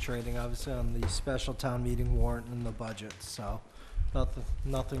concentrating, obviously, on the special town meeting warrant and the budget, so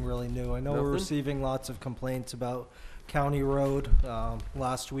nothing really new. I know Nothing? we're receiving lots of complaints about County Road.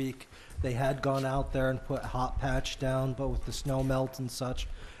 Last week, they had gone out there and put hot patch down, but with the snow melt and such,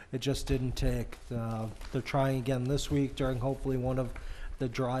 it just didn't take. They're trying again this week during hopefully one of the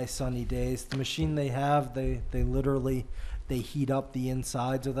dry, sunny days. The machine they have, they literally, they heat up the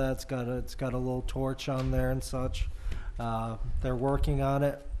insides of that. It's got a little torch on there and such. They're working on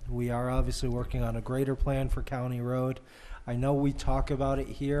it. We are obviously working on a greater plan for County Road. I know we talk about it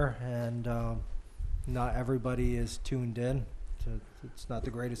here, and not everybody is tuned in. It's not the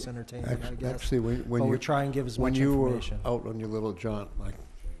greatest entertainment, I guess. Actually, when But we you, try and give as when much you were information. out on your little jaunt, like,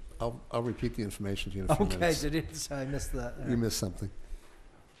 I'll repeat the information to you in a few Okay, minutes. did you? I missed that. You missed something.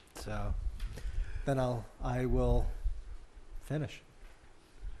 So, then I will finish.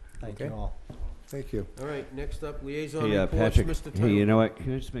 Thank you Okay. all. Thank you. All right, next up, liaison Hey, reports, Patrick, Mr. hey, you Tyler. know what,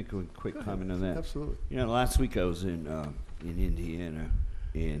 can I just make a quick comment on that? Absolutely. You know, last week I was in Indiana,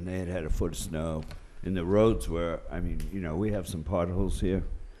 and they had a foot of snow, and the roads were, I mean, you know, we have some potholes here.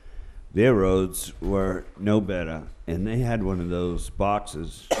 Their roads were no better, and they had one of those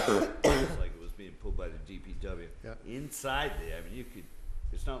boxes, it was like it was being pulled by the DPW. Yeah. Inside there, I mean, you could,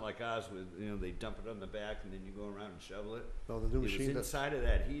 it's not like ours with, you know, they dump it on the back and then you go around and shovel it. No, the new It was machine does. inside of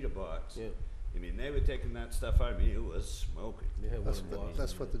that heater box. Yeah, I mean, they were taking that stuff out, I mean, it was smoking. they have one That's, in Boston.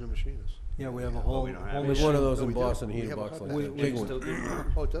 that's what the new machine is. Yeah, we have a Oh, whole. we don't have whole it. There's one of machine. those No, in we do. Boston, We heater have a box hot like patch. that, We- big It one. still didn't work.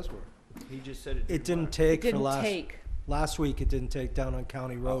 Oh, it does work. He just said it It didn't didn't work. take It for didn't last. take. Last week, it didn't take down on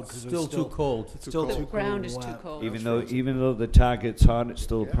County Road because it was Still too cold. Still The too cold ground and is too wet. cold. Even though the target's hot, it's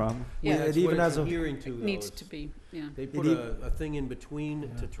still a Yeah. problem? Yeah, That's it even what it's has a- adhering to, It though. needs It's- to be, yeah. They It put e- a thing in between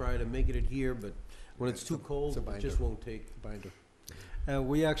to try to make it adhere, but when it's too cold, it's a it just binder. won't take. Binder.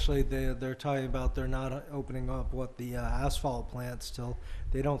 We actually, they're talking about they're not opening up the asphalt plants till,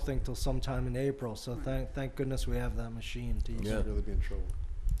 they don't think till sometime in April. So thank goodness we have that machine to use. Yeah. You'll really be in trouble.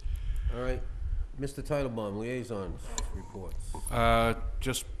 All right, Mr. Titlebaum, liaisons, reports.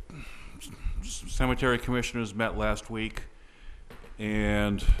 Just cemetery commissioners met last week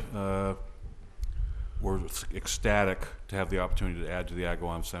and were ecstatic to have the opportunity to add to the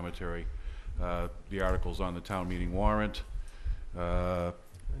Agawam Cemetery. The article's on the town meeting warrant. Aren't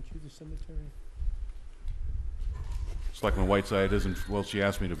you the cemetery? Selectman Whiteside isn't, well, she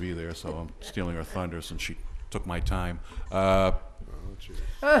asked me to be there, so I'm stealing her thunder since she took my time. pictures.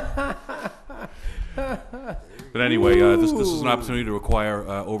 But anyway, this is an opportunity to acquire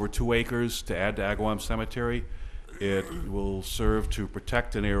over 2 acres to add to Agawam Cemetery. It will serve to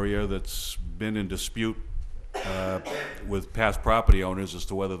protect an area that's been in dispute with past property owners as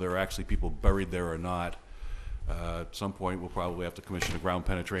to whether there are actually people buried there or not. At some point, we'll probably have to commission a ground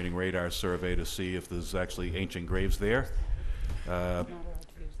penetrating radar survey to see if there's actually ancient graves there. Not allowed to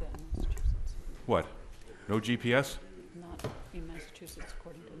use that in Massachusetts. What? No GPS? Not in Massachusetts,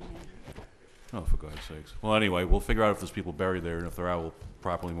 according to man. Oh, for God's sakes. Well, anyway, we'll figure out if there's people buried there, and if there are, we'll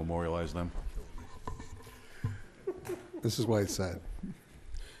properly memorialize them. This is why it's sad.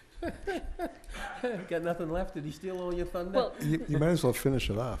 Got nothing left? Did he steal all your thunder? Well, You might as well finish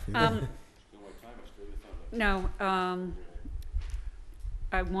it off. you know? no,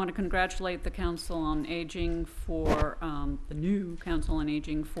 I want to congratulate the Council on Aging for, the new Council on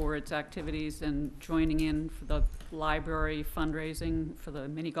Aging for its activities and joining in for the library fundraising for the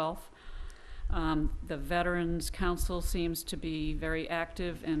mini golf. The Veterans Council seems to be very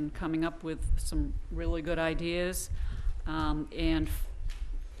active and coming up with some really good ideas, and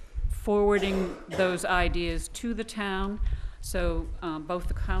forwarding those ideas to the town. So both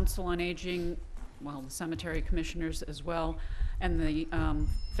the Council on Aging, well, the cemetery commissioners as well, and the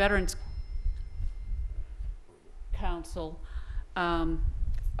Veterans Council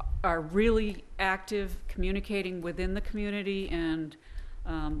are really active, communicating within the community and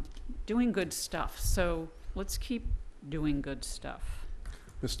doing good stuff. So let's keep doing good stuff.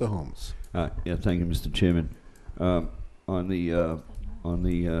 Mr. Holmes. Yeah, thank you, Mr. Chairman. On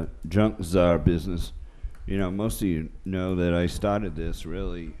the junk czar business, you know, most of you know that I started this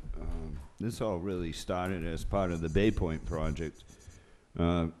really. This all really started as part of the Bay Point project.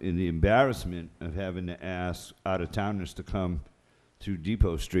 In the embarrassment of having to ask out-of-towners to come through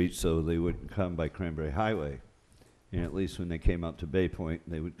Depot Street so they wouldn't come by Cranberry Highway. And at least when they came out to Bay Point,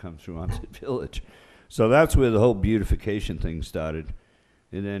 they would come through Onset Village. So that's where the whole beautification thing started.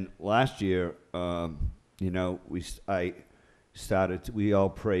 And then last year, you know, we all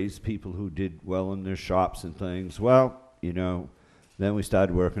praised people who did well in their shops and things. Well, you know, then we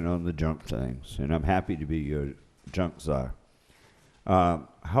started working on the junk things, and I'm happy to be your junk czar.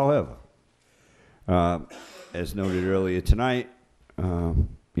 However, as noted earlier tonight, you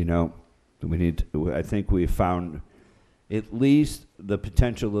know, I think we found at least the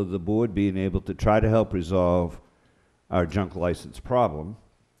potential of the board being able to try to help resolve our junk license problem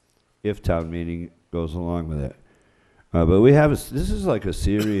if town meeting goes along with it. But we have this is like a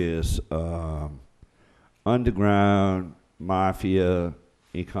serious underground mafia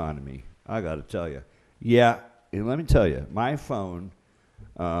economy. I got to tell you. Yeah, and let me tell you, my phone,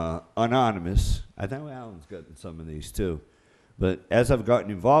 anonymous, I think Alan's gotten some of these too, but as I've gotten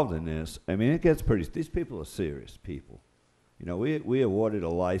involved in this, I mean, it gets pretty, these people are serious people. You know, we awarded a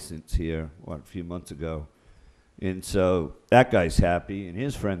license here, a few months ago, and so that guy's happy, and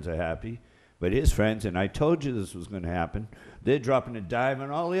his friends are happy, but his friends, and I told you this was going to happen, they're dropping a dime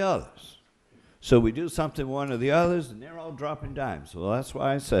on all the others. So we do something one of the others, and they're all dropping dimes. Well, that's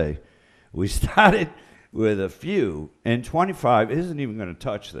why I say we started with a few, and 25 isn't even going to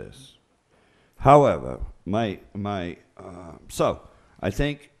touch this. However, so I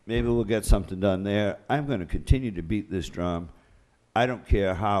think maybe we'll get something done there. I'm going to continue to beat this drum. I don't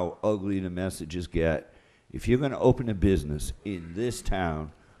care how ugly the messages get. If you're going to open a business in this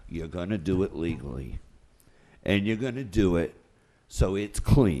town, you're going to do it legally. And you're going to do it so it's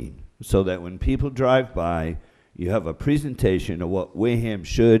clean, so that when people drive by, you have a presentation of what Wareham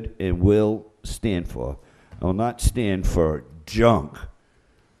should and will stand for. I will not stand for junk,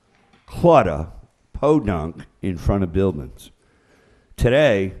 clutter, podunk in front of buildings.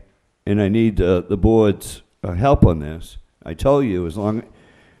 Today, and I need the board's help on this, I told you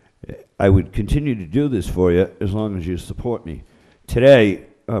I would continue to do this for you as long as you support me. Today,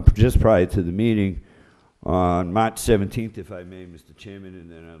 just prior to the meeting, on March 17th, if I may, Mr. Chairman,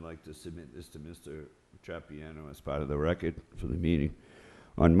 and then I'd like to submit this to Mr. Trapiano as part of the record for the meeting.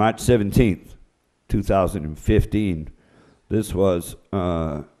 On March 17th, 2015, this was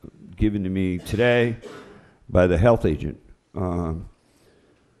given to me today by the health agent. On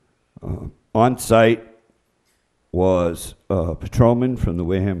site was a patrolman from the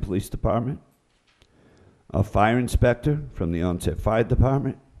Wareham Police Department, a fire inspector from the Onset Fire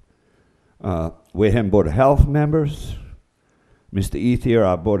Department, Wareham Board of Health members, Mr. Ethier,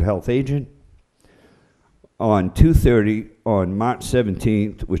 our Board of Health agent. On 2:30 on March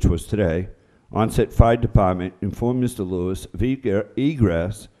 17th, which was today, Onset Fire Department informed Mr. Lewis of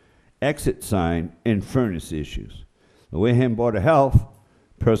egress, exit sign, and furnace issues. The Wareham Board of Health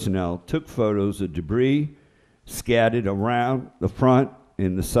personnel took photos of debris scattered around the front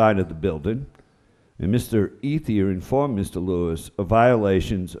and the side of the building. And Mr. Ethier informed Mr. Lewis of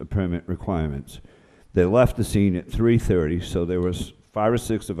violations of permit requirements. They left the scene at 3:30, so there was 5 or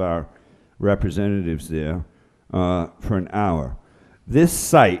 6 of our representatives there for an hour. This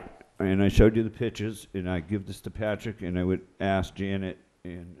site, and I showed you the pictures, and I give this to Patrick, and I would ask Janet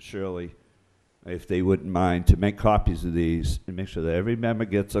and Shirley if they wouldn't mind to make copies of these and make sure that every member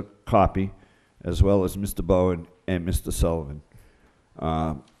gets a copy, as well as Mr. Bowen and Mr. Sullivan.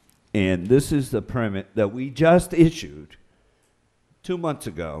 And this is the permit that we just issued 2 months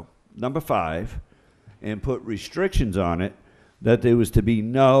ago, number 5, and put restrictions on it that there was to be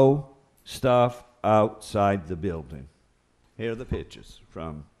no stuff outside the building. Here are the pictures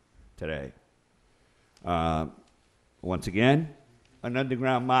from today. Once again, an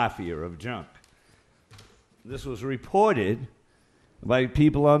underground mafia of junk. This was reported by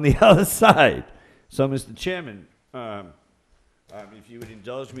people on the other side. So, Mr. Chairman, if you would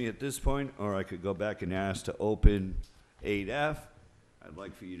indulge me at this point, or I could go back and ask to open 8F, I'd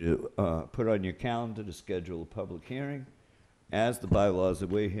like for you to put on your calendar to schedule a public hearing, as the bylaws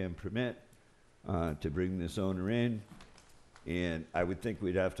of Wareham permit, to bring this owner in. And I would think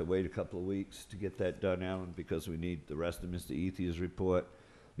we'd have to wait a couple of weeks to get that done, Alan, because we need the rest of Mr. Ethier's report.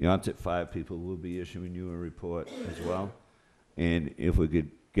 The onset 5 people will be issuing you a report as well. And if we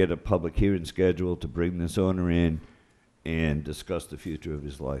could get a public hearing scheduled to bring this owner in and discuss the future of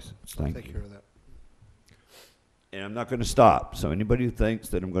his license. Thank you. Take care of that. And I'm not going to stop. So anybody who thinks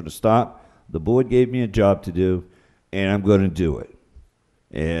that I'm going to stop, the board gave me a job to do, and I'm going to do it.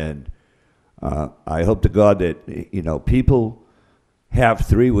 And I hope to God that, people have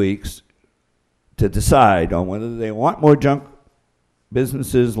 3 weeks to decide on whether they want more junk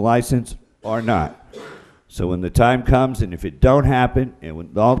businesses licensed or not. So when the time comes, and if it don't happen, and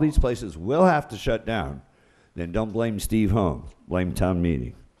when all these places will have to shut down, then don't blame Steve Holmes. Blame town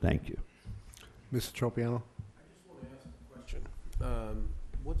meeting. Thank you. Mr. Tropiano?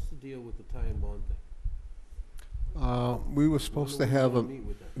 What's the deal with the tie and bond thing? We were supposed to have a, Meet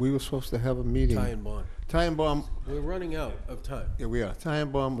with that. we were supposed to have a meeting. Tie and bond. Tie and bond, We're running out of time. yeah, we are. Ty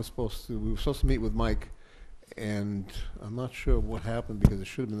and Baum was supposed to, we were supposed to meet with Mike, and I'm not sure what happened, because it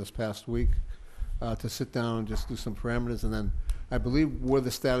should have been this past week, to sit down and just do some parameters, and then I believe where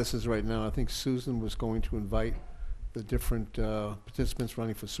the status is right now, I think Susan was going to invite the different participants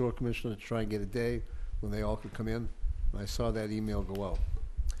running for sewer commissioner to try and get a day when they all could come in, and I saw that email go out.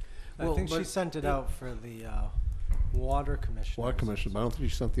 I Well, think she but sent it out for the water commissioner. Water commissioner, but I don't think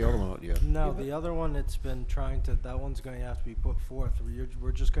she sent the other one out yet. No, the other one, it's been trying to, that one's going to have to be put forth.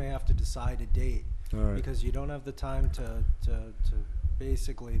 We're just going to have to decide a date. All right. Because you don't have the time to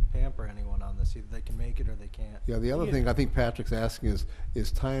basically pamper anyone on this. Either they can make it or they can't. Yeah, the other thing I think Patrick's asking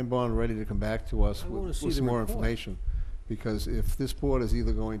is Ty and Bond ready to come back to us I wanna with see some the more report. information? Because if this board is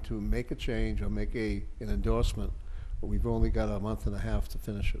either going to make a change or make an endorsement, but we've only got a month and a half to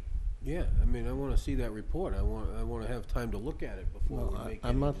finish it. Yeah, I mean, I want to see that report. I want to have time to look at it before Well, we make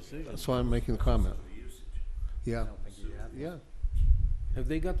I'm any not, decisions. that's why I'm making the comment. Yeah, yeah. Have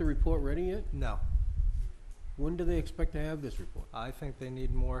they got the report ready yet? No. When do they expect to have this report? I think they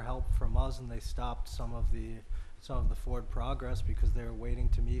need more help from us, and they stopped some of the forward progress because they were waiting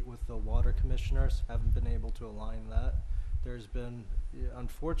to meet with the water commissioners, haven't been able to align that. There's been,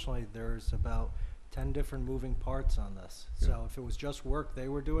 unfortunately, there's about 10 different moving parts on this. So if it was just work they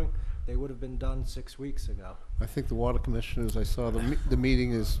were doing, they would have been done 6 weeks ago. I think the water commissioners, I saw the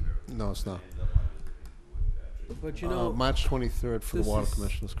meeting is, no, it's not. But you know, March 23rd for the this water is-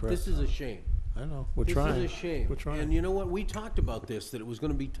 commissioners, correct? this is a shame. I know, we're trying. This is a shame. We're trying. And you know what? We talked about this, that it was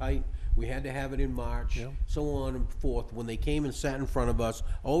gonna be tight. We had to have it in March, Yeah. so on and forth. When they came and sat in front of us,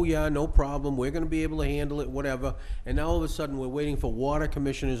 oh yeah, no problem, we're gonna be able to handle it, whatever. And now all of a sudden, we're waiting for water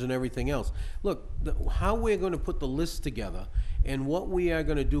commissioners and everything else. Look, how we're gonna put the list together and what we are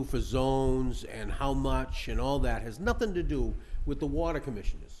gonna do for zones and how much and all that has nothing to do with the water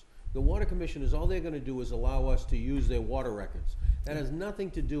commissioners. The water commissioners, all they're gonna do is allow us to use their water records. That has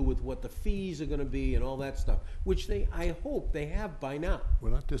nothing to do with what the fees are gonna be and all that stuff, which I hope they have by now. We're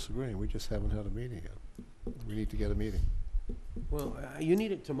not disagreeing, we just haven't had a meeting yet. We need to get a meeting. Well, you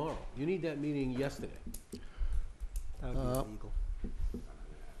need it tomorrow. You need that meeting yesterday. That would be illegal.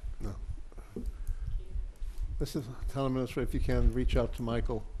 No. This is, town administrator, if you can, reach out to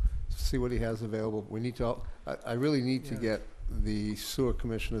Michael, see what he has available. We need to, I really need to get the sewer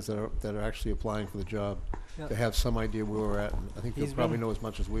commissioners that are actually applying for the job Yeah. to have some idea where we're at. And I think they'll He's probably been- know as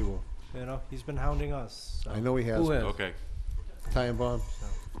much as we will. He's been hounding us. So. I know he has. Who has? Okay. Ty and Bond,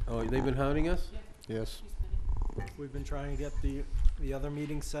 Oh, they've been hounding us? yes. We've been trying to get the other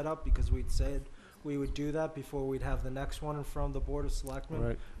meeting set up because we'd said we would do that before we'd have the next one in front of the Board of Selectmen.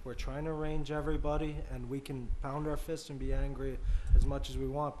 Right. We're trying to arrange everybody, and we can pound our fists and be angry as much as we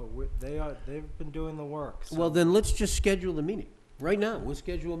want, but they've been doing the work. So Well, then let's just schedule the meeting. Right now, we'll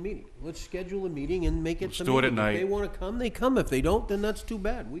schedule a meeting. Let's schedule a meeting and make it Let's the do it at meeting. If they night. wanna come, they come. If they don't, then that's too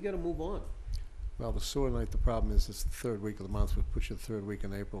bad. We gotta move on. Well, the sewer night, the problem is it's the third week of the month. We push it the third week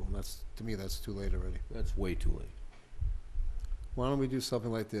in April, and that's, to me, that's too late already. That's way too late. Why don't we do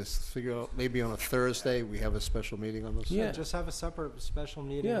something like this? Figure out, maybe on a Thursday, we have a special meeting on this? Yeah. just have a separate special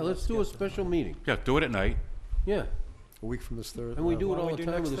meeting. Yeah, and let's do a get them. special meeting. Yeah, do it at night. Yeah. A week from this Thursday? And we do why it don't all we the do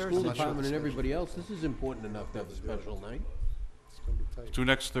time next with the school Thursday? department and everybody else. This is important enough to have a special night. It's gonna be tight. Do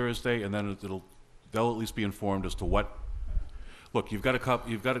next Thursday, and then they'll at least be informed as to what, look, you've got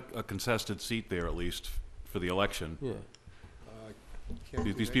a contested seat there at least for the election. Yeah. Can't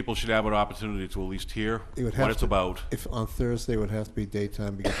do These that. people should have an opportunity to at least hear It would what have it's to- about. If, on Thursday, it would have to be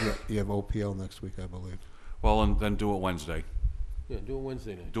daytime, because you have OPL next week, I believe. Well, and then do it Wednesday. Yeah, do it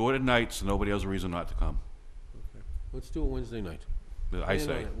Wednesday night. Do it at night, so nobody has a reason not to come, Let's do it Wednesday night. I Yeah,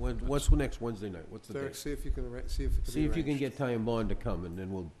 say. no, What's next Wednesday night? What's the Derek, date? see if you can see if it can See if you can arranged. get Ty and Bond to come, and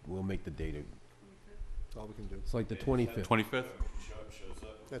then we'll make the date. That's all we can do. It's like the 25th. 25th?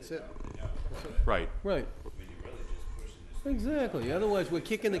 That's it. Right. Right. Exactly. Otherwise, we're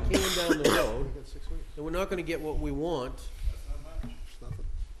kicking the can down the road, We got 6 weeks. and we're not gonna get what we want, It's nothing.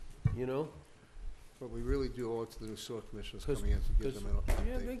 you know? But we really do owe it to the new sewer commissioners 'Cause- coming in to give 'cause- them an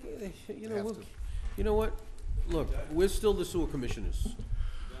Yeah, update. you They know, have to. you know what? Look, we're still the sewer commissioners.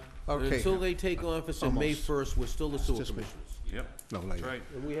 And Okay. until they take office on May Almost. 1st, we're still the sewer just me. commissioners. Yep, No, not that's yet. right.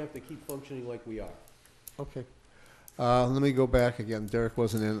 And we have to keep functioning like we are. Okay. Let me go back again. Derek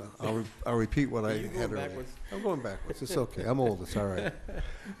wasn't in. I'll repeat what I You going had earlier. backwards? I'm going backwards. It's okay. I'm old. It's all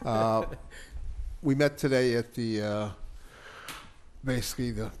right. We met today at the,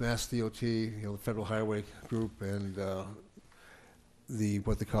 basically the Mass DOT, the Federal Highway Group, and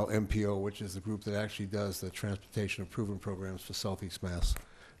what they call MPO, which is the group that actually does the transportation improvement programs for Southeast Mass.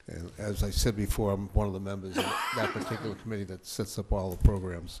 And as I said before, I'm one of the members of that particular committee that sets up all the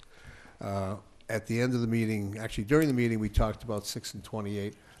programs. At the end of the meeting, actually during the meeting, we talked about 6 and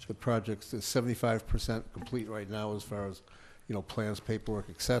 28. The project is 75% complete right now as far as, plans, paperwork,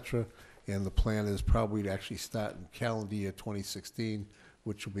 et cetera. And the plan is probably to actually start in calendar year 2016,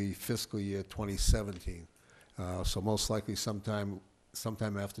 which will be fiscal year 2017. So most likely sometime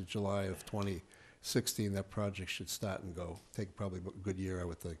after July of 2016, that project should start and go. Take probably a good year, I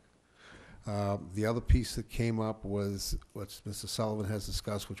would think. The other piece that came up was what Mr. Sullivan has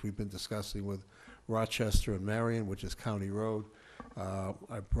discussed, which we've been discussing with Rochester and Marion, which is County Road.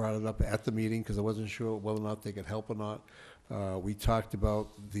 I brought it up at the meeting because I wasn't sure whether or not they could help or not. We talked about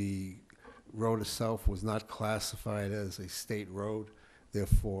the road itself was not classified as a state road,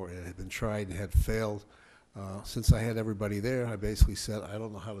 therefore it had been tried and had failed. Since I had everybody there, I basically said, I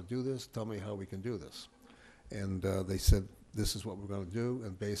don't know how to do this, tell me how we can do this. And they said, this is what we're going to do,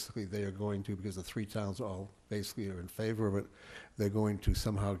 and basically they are going to, because the 3 towns all basically are in favor of it, they're going to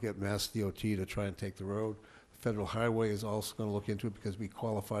somehow get Mass DOT to try and take the road. Federal Highway is also going to look into it because we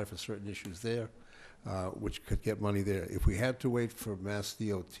qualify for certain issues there, which could get money there. If we had to wait for Mass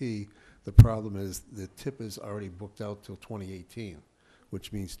DOT, the problem is the tip is already booked out till 2018,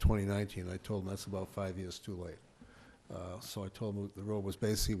 which means 2019. I told them that's about 5 years too late. So I told them the road was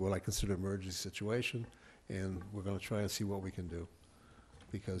basically what I consider an emergency situation, and we're going to try and see what we can do,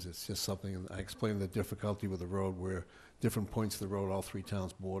 because it's just something, and I explained the difficulty with the road where different points of the road, all 3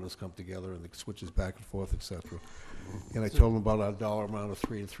 towns' borders come together and it switches back and forth, et cetera. And I told them about our dollar amount of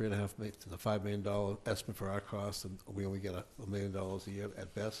 $3 to $3.5 to the $5 million estimate for our cost, and we only get $1 million a year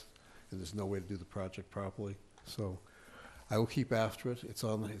at best, and there's no way to do the project properly. So I will keep after it. It's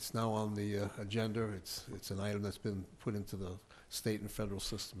now on the agenda. It's an item that's been put into the state and federal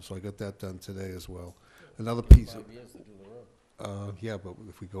system, so I got that done today as well. Another piece of, 5 years to do the road. yeah, but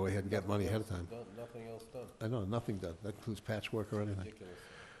if we go ahead and get money ahead of time. Nothing else done. I know, nothing done. That includes patchwork or anything. Ridiculous.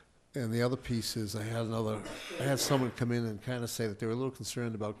 And the other piece is I had someone come in and kind of say that they were a little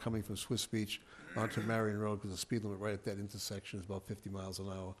concerned about coming from Swiss Beach onto Marion Road because the speed limit right at that intersection is about 50 miles an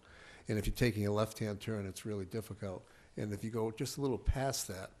hour. And if you're taking a left-hand turn, it's really difficult. And if you go just a little past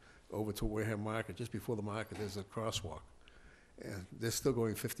that, over to Wareham Market, just before the market, there's a crosswalk. And they're still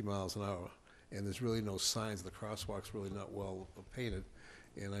going 50 miles an hour. And there's really no signs. The crosswalk's really not well painted.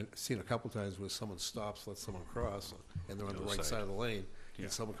 And I've seen a couple times where someone stops, lets someone cross, and they're on the right side of the lane. Yeah.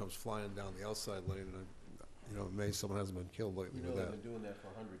 And someone comes flying down the outside lane, and I'm, amazed someone hasn't been killed lately You know with they've that. been doing that for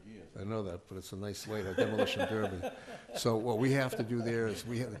 100 years. I know that, but it's a nice way, a demolition derby. So what we have to do there is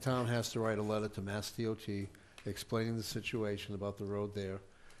the town has to write a letter to Mass DOT explaining the situation about the road there.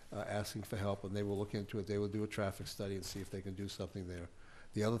 asking for help, and they will look into it. They will do a traffic study and see if they can do something there.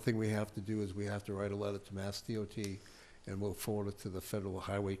 The other thing we have to do is we have to write a letter to Mass DOT, and we'll forward it to the federal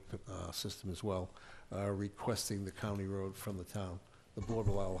highway system as well, requesting the county road from the town. The board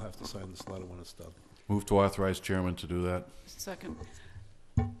will all have to sign this letter when it's done. Move to authorize chairman to do that. Second.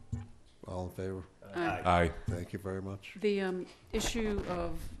 All in favor? Aye. Thank you very much. The issue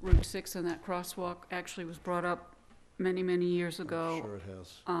of Route 6 and that crosswalk actually was brought up many, many years ago. I'm sure it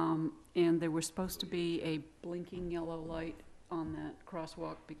has. And there was supposed to be a blinking yellow light on that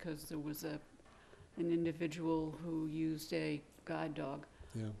crosswalk because there was an individual who used a guide dog.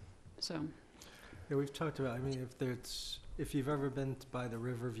 Yeah. So, Yeah, we've talked about, I mean, if you've ever been by the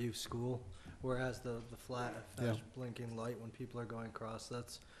Riverview School, whereas the flash blinking light when people are going across,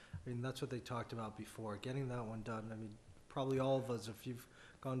 that's what they talked about before, getting that one done. I mean, probably all of us, if you've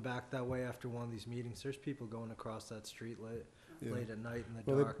gone back that way after one of these meetings, there's people going across that street late at night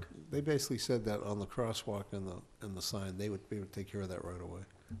in the dark. They basically said that on the crosswalk and the sign, they would take care of that right away.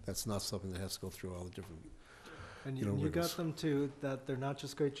 That's not something that has to go through all the different. And you know, you got rivers. them to, that they're not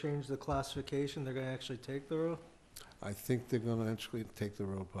just going to change the classification, they're going to actually take the road? I think they're going to actually take the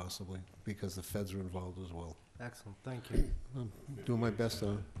road possibly, because the feds are involved as well. Excellent, thank you. I'm doing my best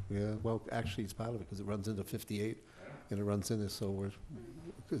on it. Yeah, well, actually, it's part of it, because it runs into 58, and it runs into, so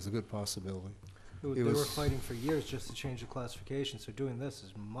it's a good possibility. They were fighting for years just to change the classification, so doing this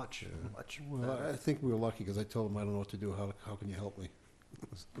is much Well, better. I think we were lucky, because I told them, I don't know what to do, how can you help me?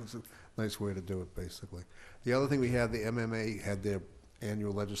 It was a nice way to do it, basically. The other thing we had, the MMA had their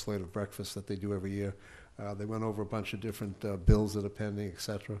annual legislative breakfast that they do every year. They went over a bunch of different bills that are pending, et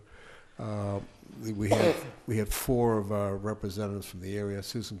cetera. We had 4 of our representatives from the area.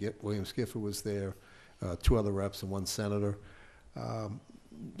 Susan Williams Gifford was there, 2 other reps and 1 senator.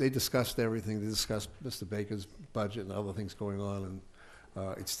 They discussed everything. They discussed Mr. Baker's budget and other things going on.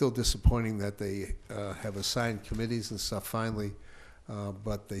 And it's still disappointing that they have assigned committees and stuff finally,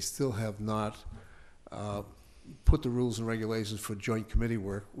 but they still have not put the rules and regulations for joint committee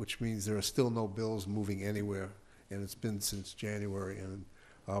work, which means there are still no bills moving anywhere, and it's been since January. And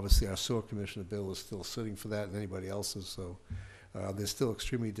obviously, our sewer commissioner bill is still sitting for that, and anybody else's. So they're still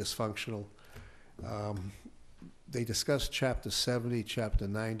extremely dysfunctional. They discussed Chapter 70, Chapter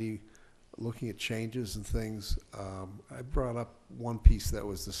 90, looking at changes and things. I brought up one piece that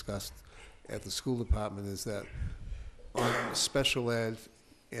was discussed at the school department, is that on special ed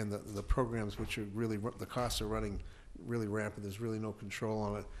and the programs, which are really, the costs are running really rampant, there's really no control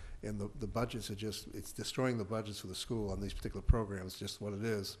on it, and the budgets are just, it's destroying the budgets for the school on these particular programs, just what it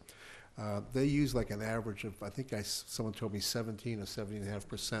is. They use like an average of, I think someone told me 17 or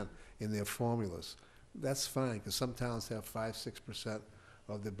 17.5% in their formulas. That's fine, because some towns have 5-6%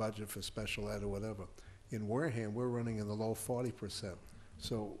 of their budget for special ed or whatever. In Wareham, we're running in the low 40%.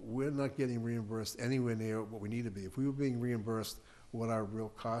 So we're not getting reimbursed anywhere near what we need to be. If we were being reimbursed what our real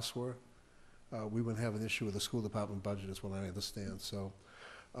costs were, we wouldn't have an issue with the school department budget, is what I understand. So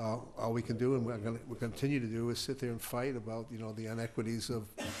all we can do, and we'll continue to do, is sit there and fight about, the inequities of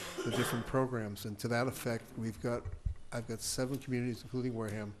the different programs. And to that effect, I've got 7 communities, including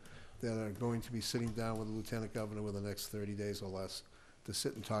Wareham, that are going to be sitting down with the lieutenant governor within the next 30 days or less to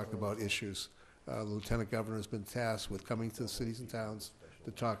sit and talk about issues. The lieutenant governor has been tasked with coming to the cities and towns to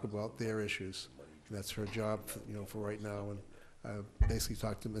talk about their issues. And that's her job, for right now. And I basically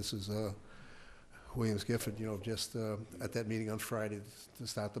talked to Mrs. Williams Gifford, just at that meeting on Friday to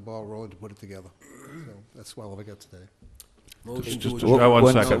start the ball rolling, to put it together. So that's all I got today. Motion Just to one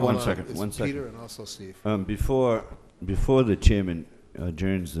adjourn. second, Hold one on. second. It's One second. Peter and also Steve. Before the chairman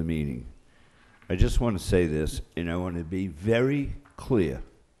adjourns the meeting, I just want to say this, and I want to be very clear.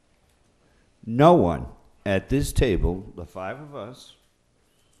 No one at this table, the 5 of us,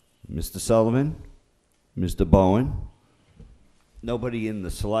 Mr. Sullivan, Mr. Bowen, nobody in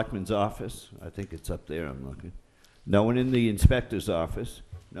the selectman's office, I think it's up there, I'm looking, no one in the inspector's office,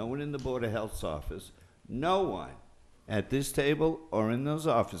 no one in the Board of Health's office, no one at this table or in those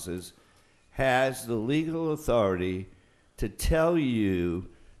offices has the legal authority to tell you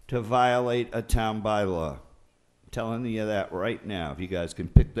to violate a town bylaw. I'm telling you that right now. If you guys can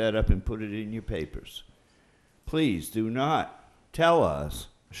pick that up and put it in your papers. Please do not tell us,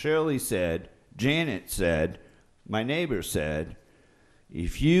 Shirley said, Janet said, my neighbor said,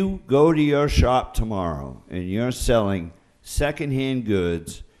 if you go to your shop tomorrow and you're selling secondhand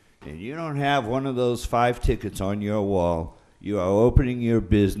goods and you don't have one of those 5 tickets on your wall, you are opening your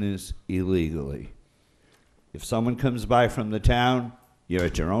business illegally. If someone comes by from the town, you're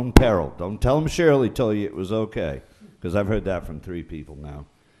at your own peril. Don't tell them Shirley told you it was okay, because I've heard that from 3 people now.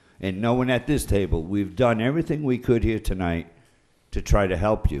 And no one at this table. We've done everything we could here tonight to try to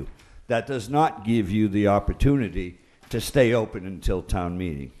help you. That does not give you the opportunity to stay open until town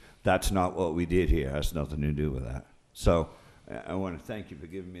meeting. That's not what we did here. It has nothing to do with that. So I want to thank you for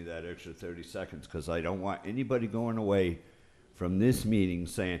giving me that extra 30 seconds, because I don't want anybody going away from this meeting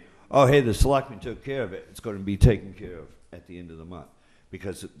saying, oh, hey, the selectmen took care of it. It's going to be taken care of at the end of the month,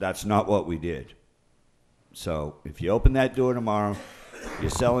 because that's not what we did. So if you open that door tomorrow, you're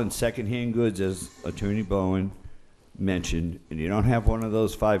selling secondhand goods, as Attorney Bowen mentioned, and you don't have one of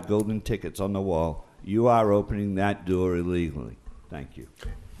those 5 golden tickets on the wall, you are opening that door illegally. Thank you.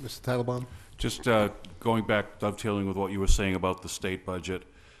 Mr. Titlebaum? Just going back, dovetailing with what you were saying about the state budget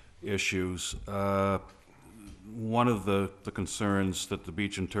issues, one of the concerns that the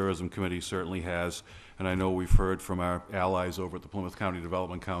Beach and Tourism Committee certainly has, and I know we've heard from our allies over at the Plymouth County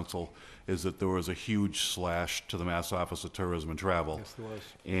Development Council, is that there was a huge slash to the Mass Office of Tourism and Travel. Yes, there was.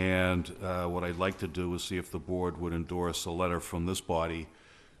 And what I'd like to do is see if the board would endorse a letter from this body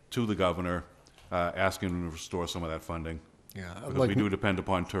to the governor asking him to restore some of that funding. Yeah, I'd Because like- we do depend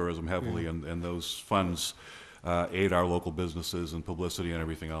upon tourism heavily, and those funds aid our local businesses and publicity and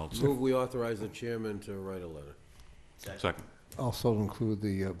everything else. Move we authorize the chairman to write a letter. Second. Also include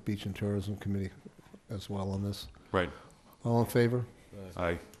the Beach and Tourism Committee as well on this. Right. All in favor?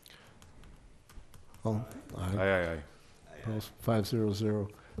 Aye. All, Aye, aye. aye, aye. Opposed? 500.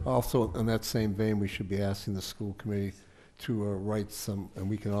 Also, in that same vein, we should be asking the school committee to write some, and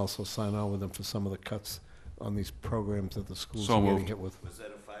we can also sign on with them for some of the cuts on these programs that the schools So are getting moved. hit with. Was that a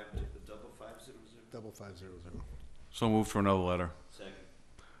double 500? Double 500. So moved for another letter. Second.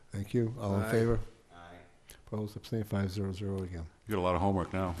 Thank you. All in Aye. favor? Aye. Opposed? Abstained? 500 again. You got a lot of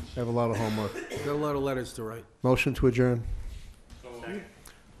homework now. I have a lot of homework. Got a lot of letters to write. Motion to adjourn?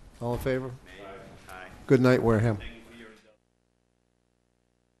 All in favor? Aye. Good night, Wareham. Thank you.